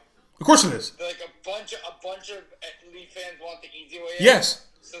way out. Of course it is. Like a bunch of Leaf fans want the easy way out. Yes.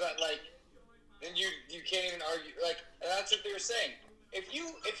 So that like, then you can't even argue. Like, and that's what they were saying. If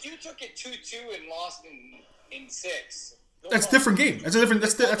you took it 2-2 and lost in 6. That's a different game. That's a different.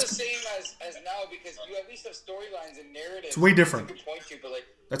 That's the same as now because you at least have storylines and narratives. It's way different. You can point to, but like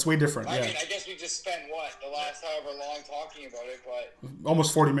that's way different. I yeah. mean, I guess we just spent the last however long talking about it, but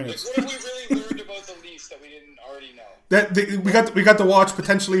almost 40 minutes. Like, what have we really learned about the Leafs that we didn't already know? We got to watch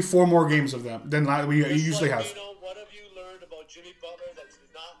potentially 4 more games of them than we usually have. You know, what have you learned about Jimmy Butler that you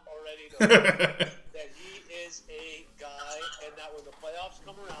did not already know? That he is a guy, and that when the playoffs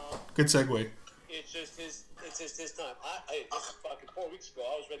come around, good segue. It's just his time. This is fucking 4 weeks ago.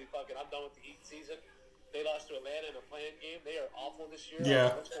 I was ready. I'm done with the Heat season. They lost to Atlanta in a play-in game. They are awful this year.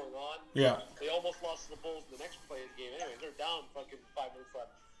 Yeah. What's going on? Yeah. They almost lost to the Bulls in the next play-in game. Anyway, they're down fucking 5 minutes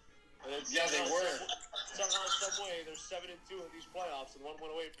left. And then they were. Somehow, some way, they're 7-2 in these playoffs, and one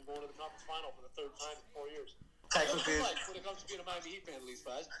went away from going to the conference final for the 3rd time in 4 years. Technically, when it comes to being a Miami Heat fan, at least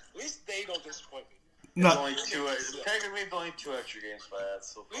they don't disappoint me. It's only 2. Technically, it's only 2 extra games, but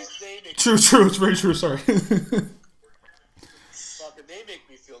that's so far. At least they make True. It's very true. Sorry. Fucking, they make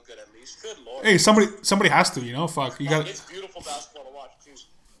me feel good at least. Good lord. Hey, somebody has to, you know. Fuck, you got. It's beautiful basketball to watch too.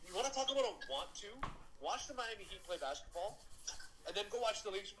 You want to talk about a want to? Watch the Miami Heat play basketball, and then go watch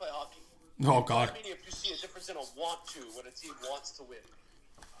the Leafs play hockey. Oh God. I mean, if you see a difference in a want to when a team wants to win.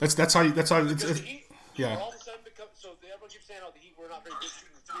 That's how. It's, the Heat, yeah. All of a sudden everyone keeps saying, "Oh, the Heat were not very good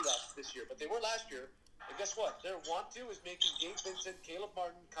shooting the 3 this year," but they were last year. And guess what? Their want to is making Gabe Vincent, Caleb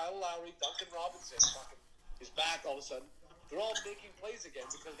Martin, Kyle Lowry, Duncan Robinson fucking is back all of a sudden. They're all making plays again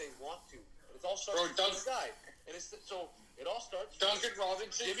because they want to. But it all starts with one guy. And so it all starts with Duncan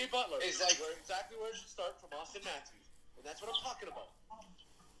Robinson. Jimmy Butler is like exactly where it should start from Austin Matthews. And that's what I'm talking about.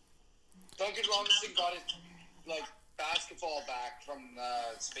 Duncan Robinson got his basketball back from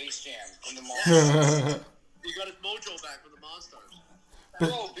Space Jam from the Monsters. He got his mojo back from the Monsters.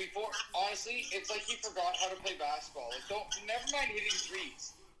 Bro, honestly, it's like he forgot how to play basketball. Like, never mind hitting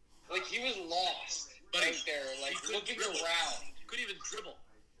threes. Like, he was lost out there, like, looking around. Couldn't even dribble.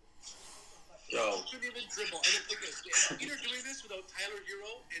 Yo. Couldn't even dribble. And look at this. Peter doing this without Tyler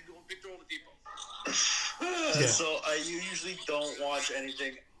Hero and Victor Oladipo. So I usually don't watch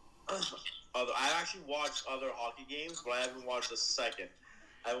anything. I actually watch other hockey games, but I haven't watched a second.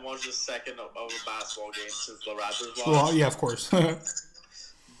 I haven't watched a second of a basketball game since the Raptors lost. Well, yeah, of course.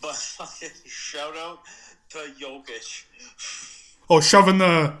 But shout out to Jokic Shoving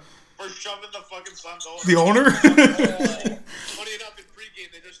the for shoving the fucking Suns over. the owner. Funny enough, in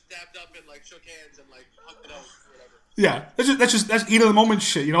pregame, they just dabbed up and like shook hands and like hugged it out or whatever. Yeah, that's heat of the moment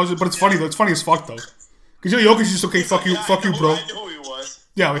shit, you know. But it's funny though. It's funny as fuck though. Because Jokic is just okay. Fuck you, bro. I know he was.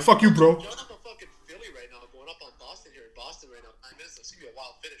 Yeah, like fuck you, bro. You're up on fucking Philly right now, going up on Boston here in Boston right now. 9 minutes, that's gonna be a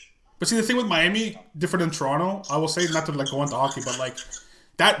wild finish. But see, the thing with Miami, different than Toronto, I will say, not to like go into hockey, but like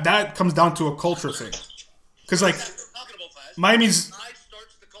that comes down to a culture thing. Because like Talking about that, Miami's. Hyde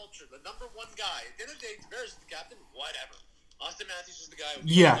starts the culture. The number one guy. At the end of the day, Tavares is the captain. Whatever. Austin Matthews is the guy.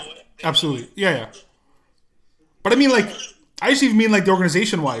 Yeah, absolutely. Yeah. But I mean, like, I just even mean like the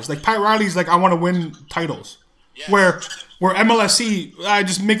organization wise. Like Pat Riley's like, I want to win titles. Yes. Where MLSC,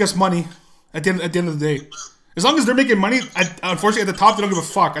 just make us money at the end of the day. As long as they're making money, unfortunately at the top they don't give a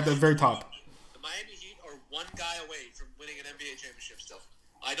fuck at the very top. The Miami Heat are one guy away from winning an NBA championship still.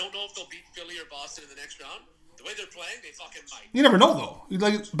 I don't know if they'll beat Philly or Boston in the next round. The way they're playing, they fucking might. You never know though.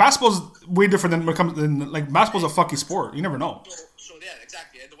 Like basketball's way different than when it comes like basketball's a fucking sport. You never know. So yeah,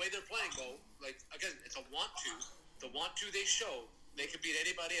 exactly. And the way they're playing, though, like again, it's a want to. The want to they show, they can beat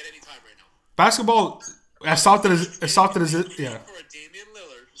anybody at any time right now. Basketball, as soft as it, yeah. For a Damian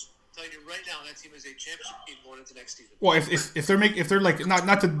Lillard, I'm telling you right now, that team is a championship team going into next season. Well, if they're like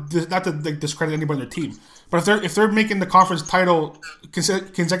not to like discredit anybody on their team, but if they're making the conference title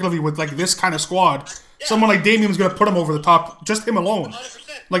consecutively with like this kind of squad, someone like Damian's gonna put him over the top, just him alone. 100%.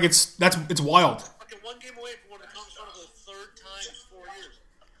 Like it's wild. Fucking one game away from winning the conference final for the third time in 4 years.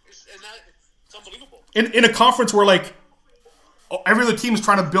 It's unbelievable. In a conference where like every other team is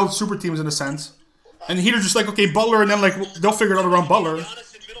trying to build super teams in a sense, and the Heat are just like, okay, Butler, and then like they'll figure it out around Butler.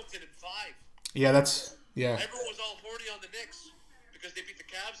 Giannis and Middleton in 5. Yeah, Everyone was all horny on the Knicks because they beat the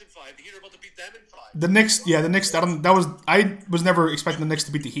Cavs in 5. The Heat are about to beat them in 5. The Knicks. I was never expecting the Knicks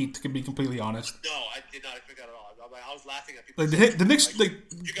to beat the Heat. To be completely honest. No, I did not expect that at all. I was laughing at people. Like the Knicks, like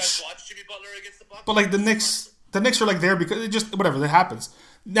you guys watch Jimmy Butler against the Bucks? but like the Knicks are like there because it just whatever that happens.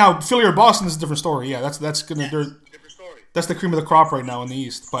 Now Philly or Boston is a different story. Yeah, that's gonna different story. that's the cream of the crop right now in the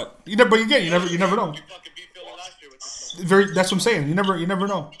East. But you never know. We fucking beat Philly last year with this. That's what I'm saying. You never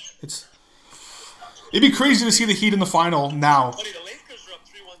know. It'd be crazy to see the Heat in the final now. Buddy, the Lakers are up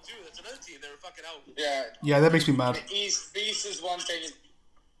 3-1 too. That's another team. They were fucking out. Yeah. Yeah, that makes me mad. The East is one thing.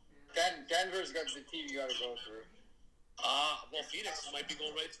 Denver's got the team you got to go through. Well, Phoenix might be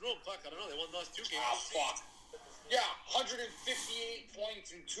going right through them. Fuck, I don't know. They won the last 2 games. Fuck. Yeah, 158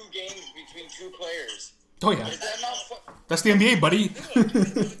 points in 2 games between 2 players. Oh yeah, Is that not that's the NBA, buddy.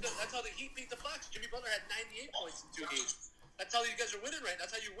 That's how the Heat beat the Bucks. Jimmy Butler had 98 points in 2 games. That's how you guys are winning right.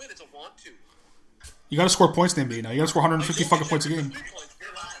 That's how you win. It's a want to. You got to score points in the NBA now. You got to score 150 fucking points a game.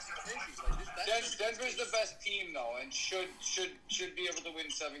 Denver's the best team though, and should be able to win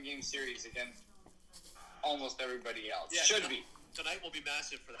 7-game series against almost everybody else. Yeah, should be. Tonight will be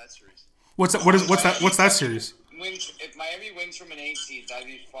massive for that series. What's that series? If Miami wins from an 8 seed, that'd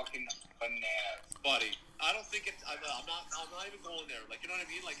be fucking bananas. Buddy, I don't think I'm not even going there. Like, you know what I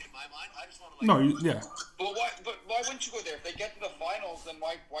mean? Like, in my mind, I just want to, Yeah. But why wouldn't you go there? If they get to the finals, then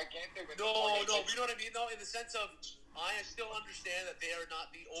why can't they win? No, you know what I mean, though? In the sense of, I still understand that they are not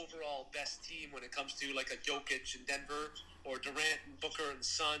the overall best team when it comes to, like, a Jokic in Denver or Durant and Booker and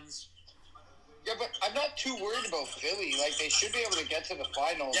Suns. Yeah, but I'm not too worried about Philly. Like, they should be able to get to the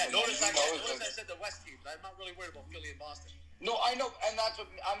finals. Yeah, notice I said the West teams. I'm not really worried about Philly and Boston. No, I know, and that's what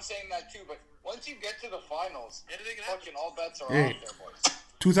I'm saying that too. But once you get to the finals, anything can fucking all bets are Hey. off there, boys.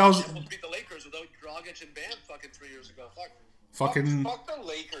 2000. We'll beat the Lakers without Dragic and Bam fucking 3 years ago. Fuck. Fuck the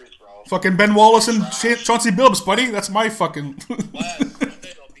Lakers, bro. Fucking Ben Wallace and Chauncey Billups, buddy. That's my fucking. Well, if the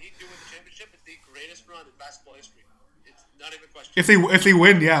Heat do win the championship, it's the greatest run in basketball history. It's not even a question. if they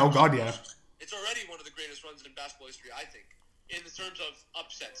win, yeah. Oh god, yeah. It's already one of the greatest runs in basketball history, I think, in the terms of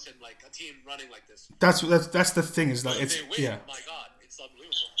upsets and like a team running like this. That's the thing is that If it's they win, my God, it's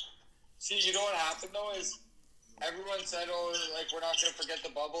unbelievable. See, you know what happened though is everyone said, "Oh, like we're not gonna forget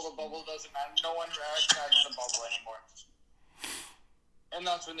the bubble. The bubble doesn't matter." No one recognizes the bubble anymore. And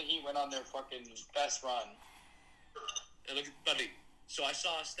that's when the Heat went on their fucking best run. And look, buddy. So I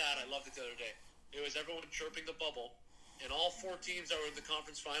saw a stat. I loved it the other day. It was everyone chirping the bubble And all 4 teams that were in the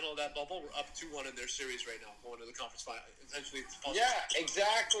conference final of that bubble were up 2-1 in their series right now, going to the conference final. Essentially, it's possible. Yeah,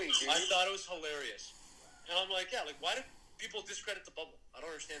 exactly, dude. I thought it was hilarious. And I'm like, why do people discredit the bubble? I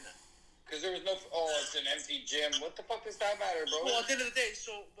don't understand that. Because there was no, it's an empty gym. What the fuck does that matter, bro? Well, at the end of the day, this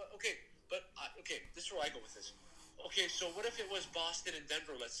is where I go with this. Okay, so what if it was Boston and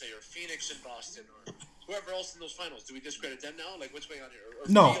Denver, let's say, or Phoenix and Boston, or whoever else in those finals? Do we discredit them now? Like, what's going on here? Or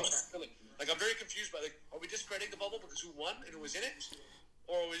No. Philly? Like, I'm very confused by, are we discrediting the bubble because who won and who was in it?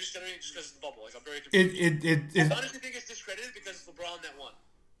 Or are we just discrediting it just because it's the bubble? Like, I'm very confused. I honestly think it's discredited because it's LeBron that won.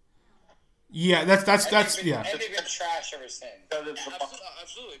 Yeah, that's yeah. And they've been trash ever since.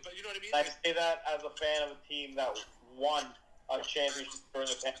 Absolutely, but you know what I mean? I say that as a fan of a team that won a championship during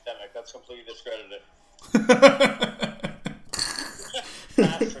the pandemic. That's completely discredited.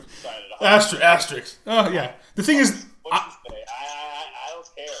 Asterisk. Oh yeah. The thing is, I don't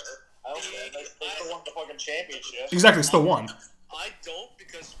care. I don't care. They still won the fucking championship. Exactly, still won. I don't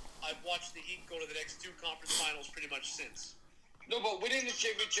because I've watched the Heat go to the next 2 conference finals pretty much since. No, but winning the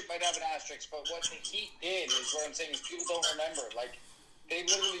championship might have an asterisk. But what the Heat did is what I'm saying is people don't remember. Like they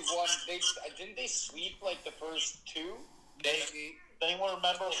literally won. Didn't they sweep like the first 2? Does anyone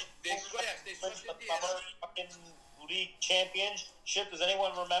remember? They swept the summer fucking league championship. Does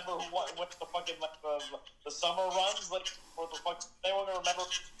anyone remember what the fucking the summer runs like? Or the fuck? Anyone remember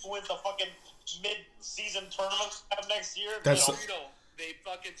who wins the fucking mid-season tournament next year? They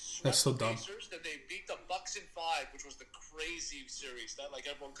fucking swept That's so dumb. Pacers, then they beat the Bucks in 5, which was the crazy series that like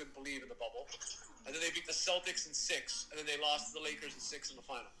everyone couldn't believe in the bubble. And then they beat the Celtics in 6, and then they lost to the Lakers in 6 in the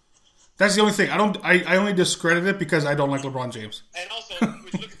final. That's the only thing. I only discredit it because I don't like LeBron James. And also, when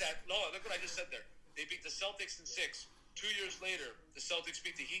you look at that, look what I just said there. They beat the Celtics in 6. 2 years later, the Celtics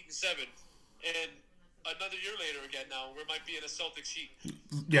beat the Heat in 7, and another year later again now, we might be in a Celtics Heat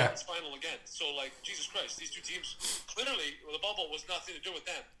final again. So, like, Jesus Christ, these 2 teams, clearly, the bubble was nothing to do with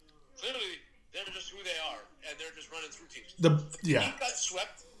them. Clearly, they're just who they are, and they're just running through teams. The Heat got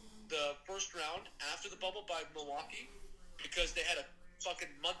swept the first round after the bubble by Milwaukee because they had a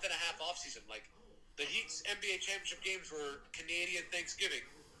fucking month and a half offseason. Like, the Heat's NBA championship games were Canadian Thanksgiving,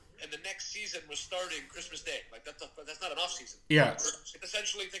 and the next season was starting Christmas Day. Like, that's not an off-season. Yeah.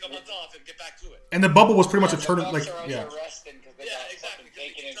 Essentially, take a month off and get back to it. And the bubble was pretty much a tournament. Like, exactly.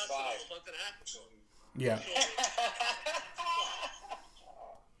 Taken in 5. A month and a half ago. Yeah.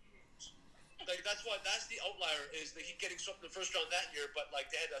 Like, that's the outlier, is the Heat getting swept in the first round that year, but, like,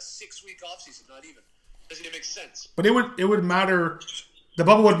 they had a 6-week offseason, not even. Doesn't even make sense. But it would matter. The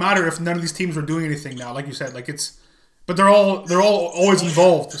bubble would matter if none of these teams were doing anything now. Like you said, like it's. But they're all always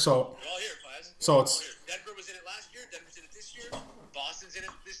involved. So. They're all here, Paz. So it's. Denver was in it last year. Denver's in it this year. Boston's in it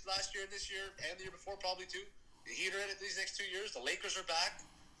this last year and this year and the year before probably too. The Heat are in it these next 2 years. The Lakers are back.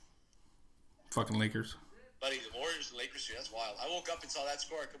 Fucking Lakers. Buddy, the Warriors and Lakers here. That's wild. I woke up and saw that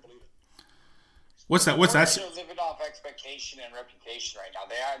score. I couldn't believe it. What's that? They're living off expectation and reputation right now.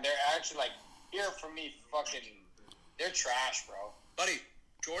 They're actually like here for me. Fucking, they're trash, bro. Buddy,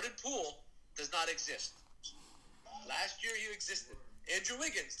 Jordan Poole does not exist. Last year he existed. Andrew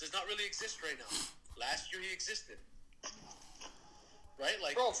Wiggins does not really exist right now. Last year he existed. Right?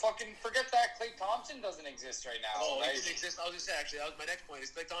 Like, bro, fucking forget that. Klay Thompson doesn't exist right now. Oh, right? he didn't exist. I was gonna say actually, that was my next point.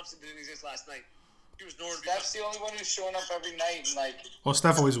 Is Klay Thompson didn't exist last night. He was nowhere to be found. Steph's the only one who's showing up every night and like. Well,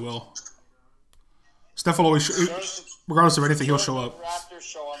 Steph always will. Steph will always, regardless of anything, he'll show up. Raptors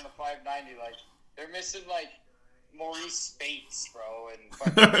show on the 590, like they're missing like Maurice Spates, bro, and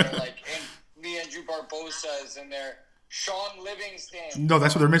fucking like and Leandro Barbosa's and their Sean Livingston. No,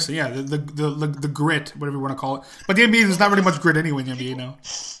 that's what they're missing. Yeah, the grit, whatever you want to call it. But the NBA, there's not really much grit anyway in the NBA now.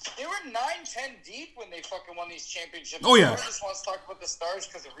 They were 9-10 deep when they fucking won these championships. Oh yeah. I just want to talk about the Stars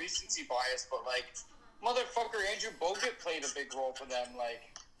because of recency bias, but like motherfucker Andrew Bogut played a big role for them.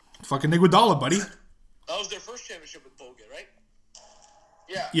 Like fucking Iguodala, buddy. That was their first championship with Bogut, right?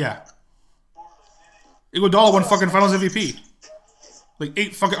 Yeah. Yeah. Iguodala won fucking Finals MVP. Like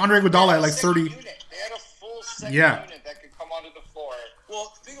 8 fucking Andre Iguodala at like 30. They had a full second Yeah. unit that could come onto the floor.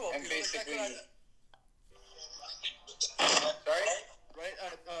 Well, think about And it. basically- Sorry? Right?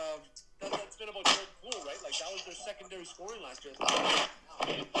 That's been about Jordan Poole, right? Like, that was their secondary scoring last year. Oh.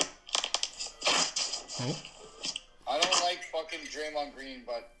 I don't like fucking Draymond Green,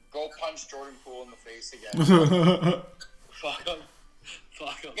 but go punch Jordan Poole in the face again. Fuck him.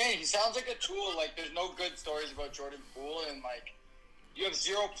 Fuck him. Again, he sounds like a tool. Like, there's no good stories about Jordan Poole, and like, you have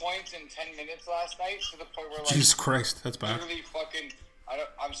 0 points in 10 minutes last night to the point where like, Jesus Christ, that's bad. literally fucking.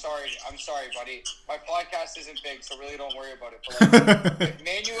 I'm sorry, buddy. My podcast isn't big, so really don't worry about it. But like, if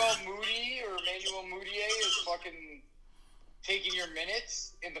Manuel Moody is fucking taking your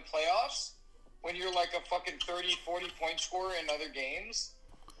minutes in the playoffs, when you're like a fucking 30, 40 point scorer in other games.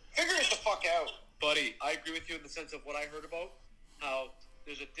 Figure it the fuck out. Buddy, I agree with you in the sense of what I heard about, how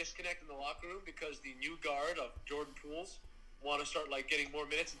there's a disconnect in the locker room because the new guard of Jordan Pools want to start like getting more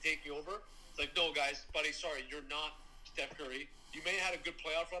minutes and taking over. It's like, no, guys, buddy, sorry, you're not Steph Curry. You may have had a good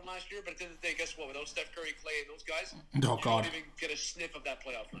playoff run last year, but at the end of the day, guess what? Without Steph Curry, Clay, and those guys, you don't even get a sniff of that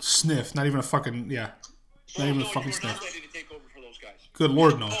playoff run. Sniff, not even a fucking, yeah. Not even a fucking sniff. sniff. Not ready to take over for those guys. Good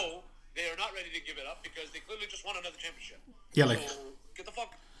Lord, no. No, they are not ready to give it up because they clearly just won another championship. Yeah, like... So, get the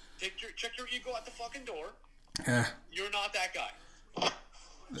fuck... check your ego at the fucking door. Yeah. You're not that guy.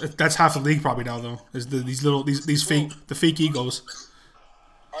 That's half the league probably now, though. Is these fake egos.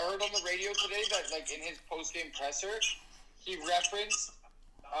 I heard on the radio today that, like, in his post-game presser, he referenced,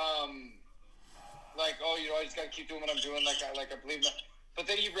 like, oh, you know, I just gotta keep doing what I'm doing, like I believe that. But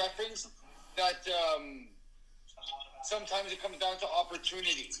then he referenced that sometimes it comes down to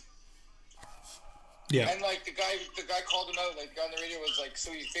opportunity. Yeah. And like the guy called him out. Like the guy on the radio was like,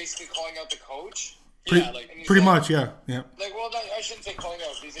 so he's basically calling out the coach. Pretty much, yeah. Like, well, I shouldn't say calling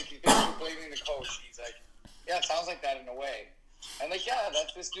out. He's like, he's basically blaming the coach. He's like, yeah, it sounds like that in a way. And like, yeah,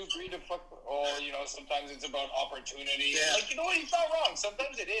 that's this new breed of fuck. Oh, you know, sometimes it's about opportunity. Yeah. Like, you know what? He's not wrong.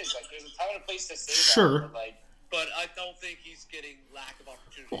 Sometimes it is. Like, there's a time and a place to say sure. that. But I don't think he's getting lack of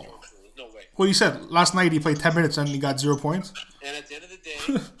opportunity. No way. Well, you said last night he played 10 minutes and he got 0 points. And at the end of the day,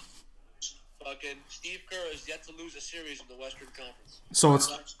 fucking Steve Kerr has yet to lose a series in the Western Conference. So it's...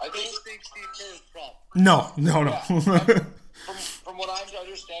 I don't think Steve Kerr is the problem. No. Yeah. from what I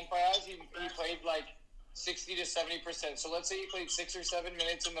understand, Fayaz, he played like 60 to 70%. So let's say he played 6 or 7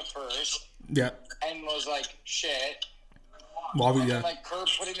 minutes in the first. Yeah. And was like, shit. Well, and yeah. then, like, Kerr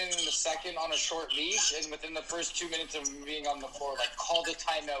put him in the second on a short leash, and within the first 2 minutes of him being on the floor, like, called a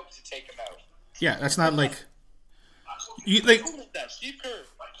timeout to take him out. Yeah, that's not like... Steve Kerr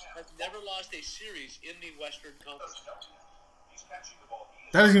has never lost a series in the Western Conference.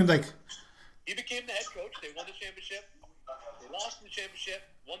 That isn't even like... He became the head coach. They won the championship. They lost in the championship.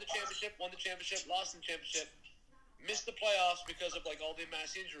 Won the championship. Won the championship. Lost in the championship. Missed the playoffs because of, like, all the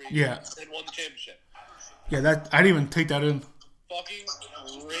mass injuries. Yeah. And won the championship. Yeah, that I didn't even take that in.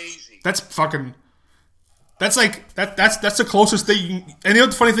 Fucking crazy. That's fucking... That's like... That's the closest thing... And the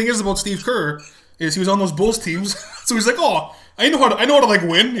other funny thing is about Steve Kerr is he was on those Bulls teams. So he's like, oh, I know how to like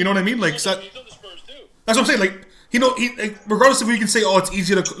win. You know what I mean? Like, He's on the Spurs too. That's what I'm saying. Like, like, regardless if we can say, oh, it's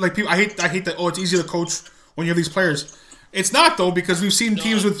easy to like. People, I hate that. Oh, it's easy to coach when you have these players. It's not though, because we've seen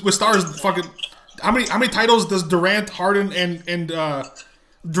teams with stars. Fucking how many titles does Durant, Harden, and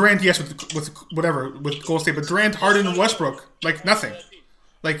Durant? Yes, with whatever with Golden State, but Durant, Harden, and Westbrook, like nothing.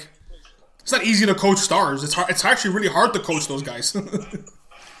 Like it's not easy to coach stars. It's hard. It's actually really hard to coach those guys.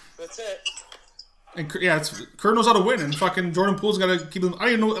 That's it. And yeah, Kerr knows how to win, and fucking Jordan Poole's got to keep them. I don't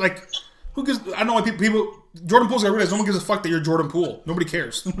even know, like, who gives? I don't know why people. Jordan Poole's got to realize no one gives a fuck that you're Jordan Poole. Nobody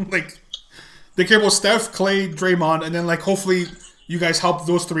cares. Like, they care about Steph, Clay, Draymond, and then like hopefully you guys help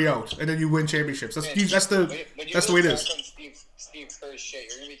those three out, and then you win championships. That's the way it is. Steve Kerr's shit,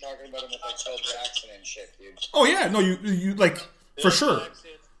 you're gonna be talking about him with like Phil Jackson and shit, dude. Oh yeah, no, you like for sure. Jackson,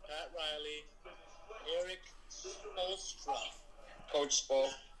 Pat Riley, Eric Spoelstra, Coach Spo.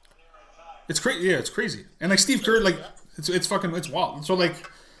 It's crazy. Yeah, it's crazy. And like Steve Kerr, like it's wild. So like,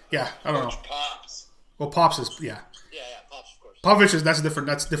 yeah, I don't know. Pops. Well, Pops is Yeah, Pops, of course. Popovich that's a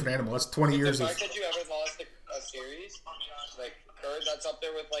different animal. That's 20 years The of. fact that you ever lost a series, like Kerr, that's up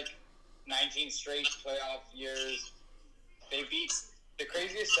there with like 19 straight playoff years. They beat. The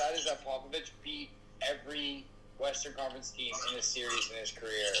craziest stat is that Popovich beat every Western Conference team in a series in his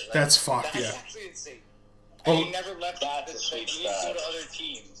career. Like, That's fucked. That's Yeah. actually insane. And Well, he never left the state. He didn't go to other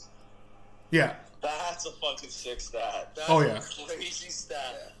teams. yeah. That's a fucking sick stat. That's Oh, yeah. a crazy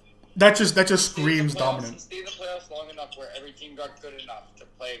stat. That just screams dominant. Stay in the playoffs long enough where every team got good enough to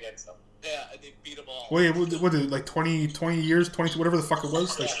play against them. Yeah, and they beat them all. Wait, what did it, like 20 years, 22, whatever the fuck it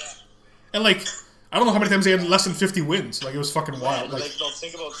was? Like, and like, I don't know how many times they had less than 50 wins. Like, it was fucking wild. Like, Like, no,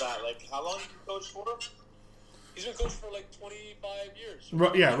 think about that. Like, how long did you coach for? He's been coached for like 25 years.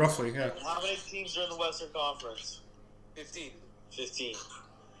 yeah, roughly, yeah. How many teams are in the Western Conference? 15. 15.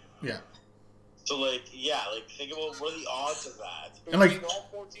 Yeah. So, like, yeah, like, think about what are the odds of that? And, like- Beating all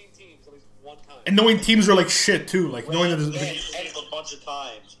 14 teams at least one time. And knowing teams are like shit, too. Like, knowing that And there's... a bunch of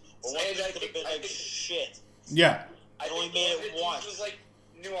times. But one And team I could have think- been I like think- shit. Yeah. I only think made one of it the once. teams was like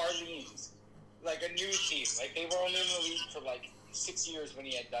New Orleans, like a new team. Like they were only in the league for like 6 years when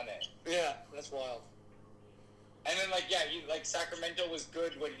he had done it. Yeah, that's wild. And then like like Sacramento was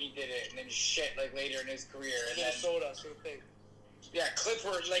good when he did it, and then shit like later in his career. And then Minnesota, same thing. yeah,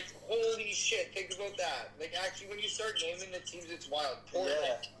 Clifford, like holy shit, think about that. Like actually, when you start naming the teams, it's wild.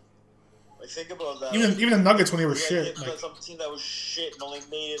 Portland, Like, think about that. Even the Nuggets when they were shit. It's Like, some team that was shit and only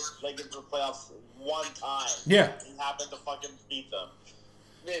made it like into the playoffs one time. Yeah. And happened to fucking beat them.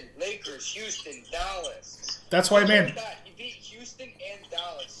 Man, Lakers, Houston, Dallas. that's why, man. He beat Houston and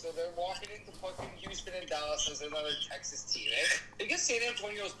Dallas, so they're walking into fucking Houston and Dallas as another Texas team. Eh? They get San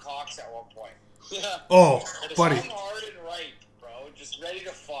Antonio's Cox at one point. Yeah. Oh, buddy. Tom hard and right, bro, just ready to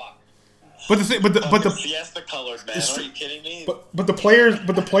fuck. But the thing, but the Fiesta colored, man. Are you kidding me? but the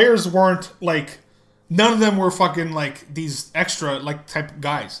players weren't like, none of them were fucking like these extra like type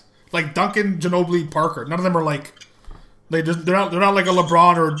guys. Like Duncan, Ginobili, Parker. None of them are like, they're not like a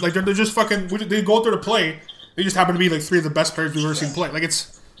LeBron or like they're just fucking. They go out there to play. They just happen to be like three of the best players we've ever seen play. Like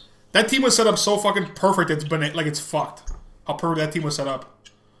that team was set up so fucking perfect. It's been like it's fucked. How perfect that team was set up.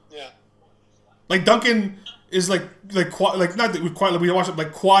 Yeah. Like Duncan is like not that quietly. We watch it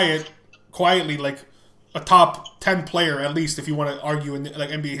like quietly like a top 10 player at least if you want to argue in like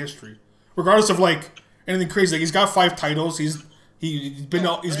NBA history, regardless of like anything crazy. Like he's got 5 titles. He's been Brent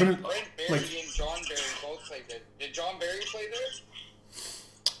like Barry and John Barry both played there. Did John Barry play there?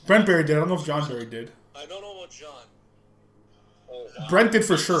 Brent Barry did. I don't know if John Barry did. I don't know about John. Oh, wow. Brent did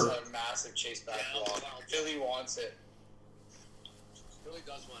for sure. That's a massive chase back block. Philly wants it. Philly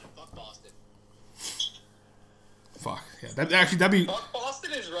does want it. Fuck Boston. Fuck yeah. That'd be Fuck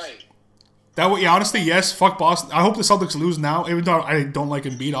Boston is right. that way. Yeah, honestly, yes. Fuck Boston. I hope the Celtics lose now, even though I don't like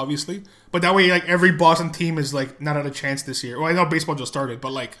Embiid, obviously. But that way, like every Boston team is like not at a chance this year. Well, I know baseball just started,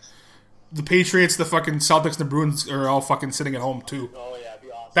 but like the Patriots, the fucking Celtics, the Bruins are all fucking sitting at home too. Oh yeah, it'd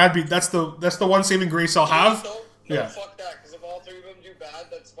be awesome. That's the one saving grace I'll have. No, Yeah. fuck that, because if all 3 of them do bad,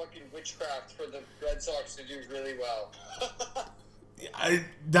 that's fucking witchcraft for the Red Sox to do really well.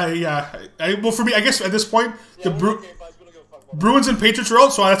 Well, for me, I guess at this point, Yeah, the we're okay if I was gonna go fuck Boston. Bruins and Patriots are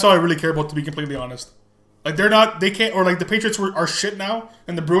out, so that's all I really care about, to be completely honest. Like they're not, they can't, or like the Patriots are shit now,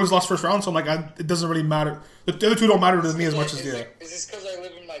 and the Bruins lost first round, so I'm like, it doesn't really matter. The other two don't matter to me as much as Is this because I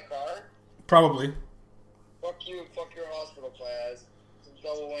live in my car? Probably. Fuck you and fuck your hospital class. It's a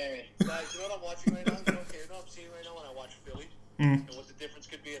double whammy. Guys, you know what I'm watching right now? You know what I'm seeing right now when I watch Philly? Mm. And what the difference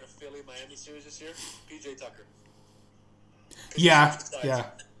could be in a Philly-Miami series this year? PJ Tucker. Yeah,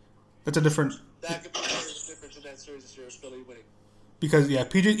 that's a different. That could be the biggest difference in that series this year is Philly winning. Because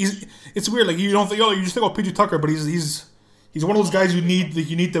PJ, it's weird. Like you don't think, you just think about PJ Tucker, but he's one of those guys you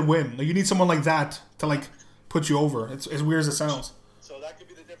need to win. Like you need someone like that to like put you over. It's as weird as it sounds. So that could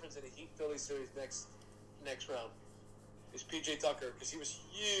be the difference in a Heat-Philly series next round. Is PJ Tucker, because he was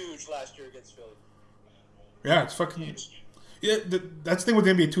huge last year against Philly. Yeah, it's fucking. Yeah, that's the thing with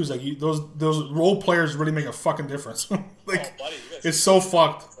the NBA too is like those role players really make a fucking difference. Like Oh, buddy, it's so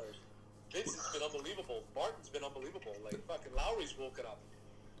fucked. Vincent's been unbelievable. Martin's been unbelievable. Like fucking Lowry's woken up.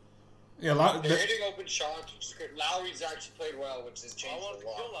 Yeah, They're hitting open shots, which is great. Lowry's actually played well, which has I changed wanted a to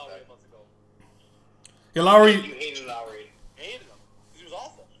lot. kill Lowry a month ago. yeah, Lowry, You hated Lowry. Hated him. He was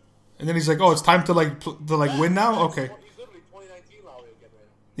awful. and then he's like, "Oh, it's time to win now." Okay, He's literally 2019 Lowry again right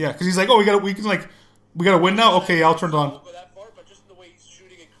now. yeah, because he's like, "Oh, we gotta win now." Okay, I'll turn it I on. won't go that far, but just in the way he's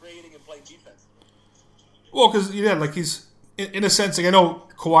shooting and creating and playing defense. Well, because like he's in a sense, like I know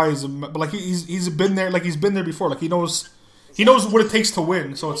Kawhi is, but like he's been there, like he's been there before. Like he knows what it takes to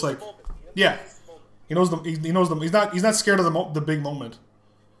win. So it's like, yeah, he knows them. He's not scared of the big moment.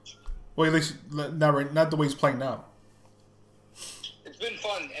 Well, at least not the way he's playing now. It's been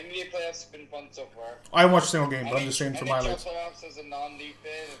fun. NBA playoffs have been fun so far. I haven't watched a single game, but I'm just saying from NHL highlights. playoffs as a non-league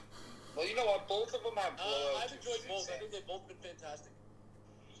fan. Well, you know what? Both of them have blowouts. I've enjoyed both. I think they've both been fantastic.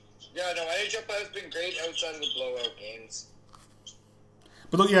 Yeah, no, NHL playoffs have been great outside of the blowout games.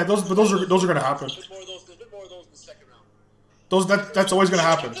 But those are gonna happen. There's been more of those in the second round. That's always gonna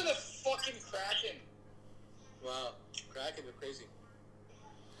happen. To the fucking Kraken. Wow. Kraken, they're crazy.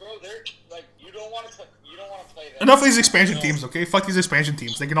 Bro, they're like you don't want to play them. Enough of these expansion teams, okay? Fuck these expansion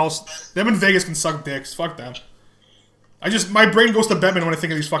teams. They can all them in Vegas can suck dicks. Fuck them. My brain goes to Batman when I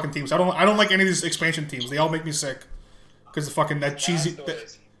think of these fucking teams. I don't like any of these expansion teams. They all make me sick. Because the fucking that cheese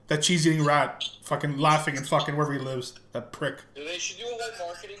eating rat fucking laughing and fucking wherever he lives. That prick. They should do a whole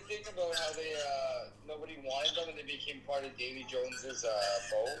marketing thing about how they nobody wanted them and they became part of Davy Jones's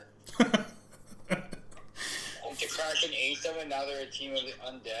boat. And the Kraken ate them and now they're a team of the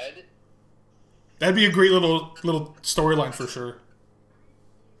undead. That'd be a great little storyline for sure.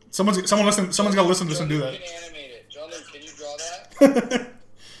 Someone's gotta listen to this and do that. You can animate it. John Luke, can you draw that?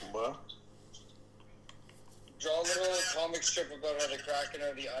 What? Draw a little comic strip about how the Kraken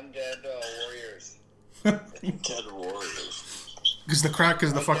are the undead warriors. Dead Warriors. Because the crack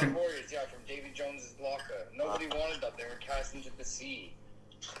is the Undead fucking. warriors, yeah, from Davy Jones's locker. Nobody wanted them. They were cast into the sea.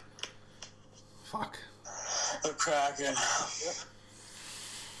 Fuck. The Kraken.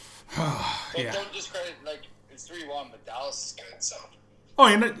 But Yeah. don't discredit, like, it's 3-1, but Dallas is good, so. Oh,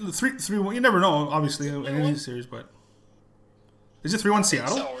 yeah, 3-1. You never know, obviously, in any series, but is it 3-1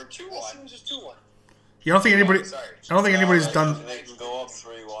 Seattle? So, or Last 2-1. game was just 2-1. You don't think anybody? Sorry. I don't think anybody's I done. think They can go up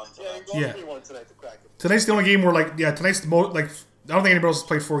 3-1 Yeah, tonight. you go Yeah. 3-1 tonight to crack it. Tonight's the only game where tonight's the most I don't think anybody else has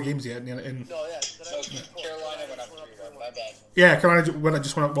played 4 games yet. And No, yeah. So, Carolina went up 3-1. My bad. yeah, Carolina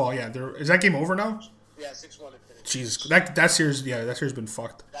just went up. Well, yeah, is that game over now? Yeah, 6-1 and finished. Jesus, that series, that series been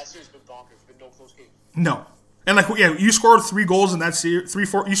fucked. That series been bonkers. Been no close game. No, and you scored 3 goals in that series,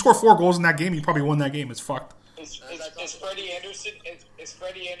 3-4. You scored 4 goals in that game, you probably won that game. It's fucked. Is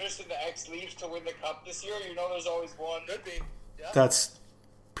Freddie Anderson the ex-Leafs to win the cup this year? You know, there's always one. Could be. Yeah. That's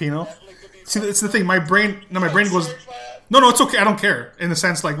Pino. Definitely could be. See, it's the thing. My brain goes. No, it's okay. I don't care. In the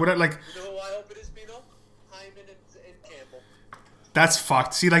sense, like, You know who I hope it is, Bino? Hyman and Campbell. That's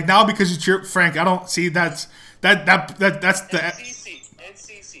fucked. See, now because you cheer Frank, I don't see that's the NCC.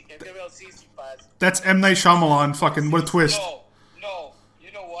 Can't get about CC files. that's M Night Shyamalan. Fucking what a twist. No.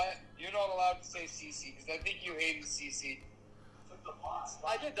 You know what? You're not allowed to say CC because I think you hated CC.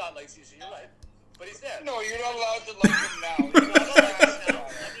 I did not like CC. You're right, but he's there. No, you're not allowed to like him now. You're not allowed to now.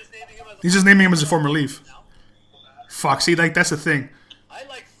 I'm just naming him as. He's just naming him as a former Leaf. Fuck. See, that's the thing. I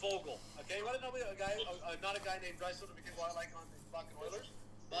like Fogle. Okay, you want to know a guy, not a guy named Drysdale because what I like on the fucking Oilers?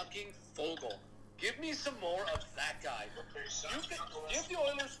 Fucking Fogle. Give me some more of that guy. You can give the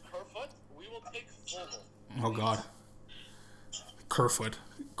Oilers Kerfoot. We will take Fogle. Oh God. Kerfoot,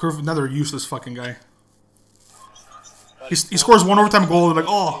 another useless fucking guy. He scores 1 overtime goal. They're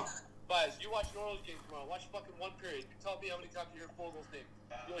like, oh. Buzz, you watch an Oilers game tomorrow. Watch fucking one period. You tell me how many times you hear Fogle's name.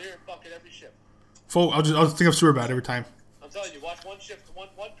 You'll hear it fucking every shift. I'll think of Superbad every time. I'm telling you, watch one shift, one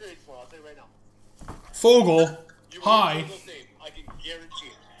period tomorrow. I'll tell you right now. Fogel. You will Hi. hear Fogle's name. I can guarantee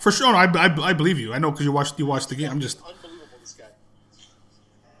it. For sure, no, I believe you. I know because you watched the game. I'm just. Unbelievable, this guy.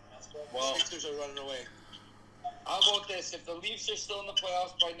 Well, Sixers are running away. how about this? If the Leafs are still in the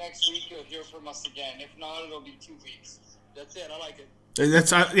playoffs by next week, you'll hear from us again. If not, it'll be 2 weeks. That's it. I like it.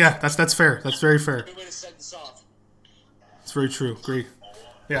 That's fair. That's very fair. Good way to set this off. It's very true. Agree.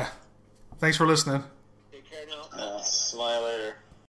 Yeah. Thanks for listening. Take care now. Smile later.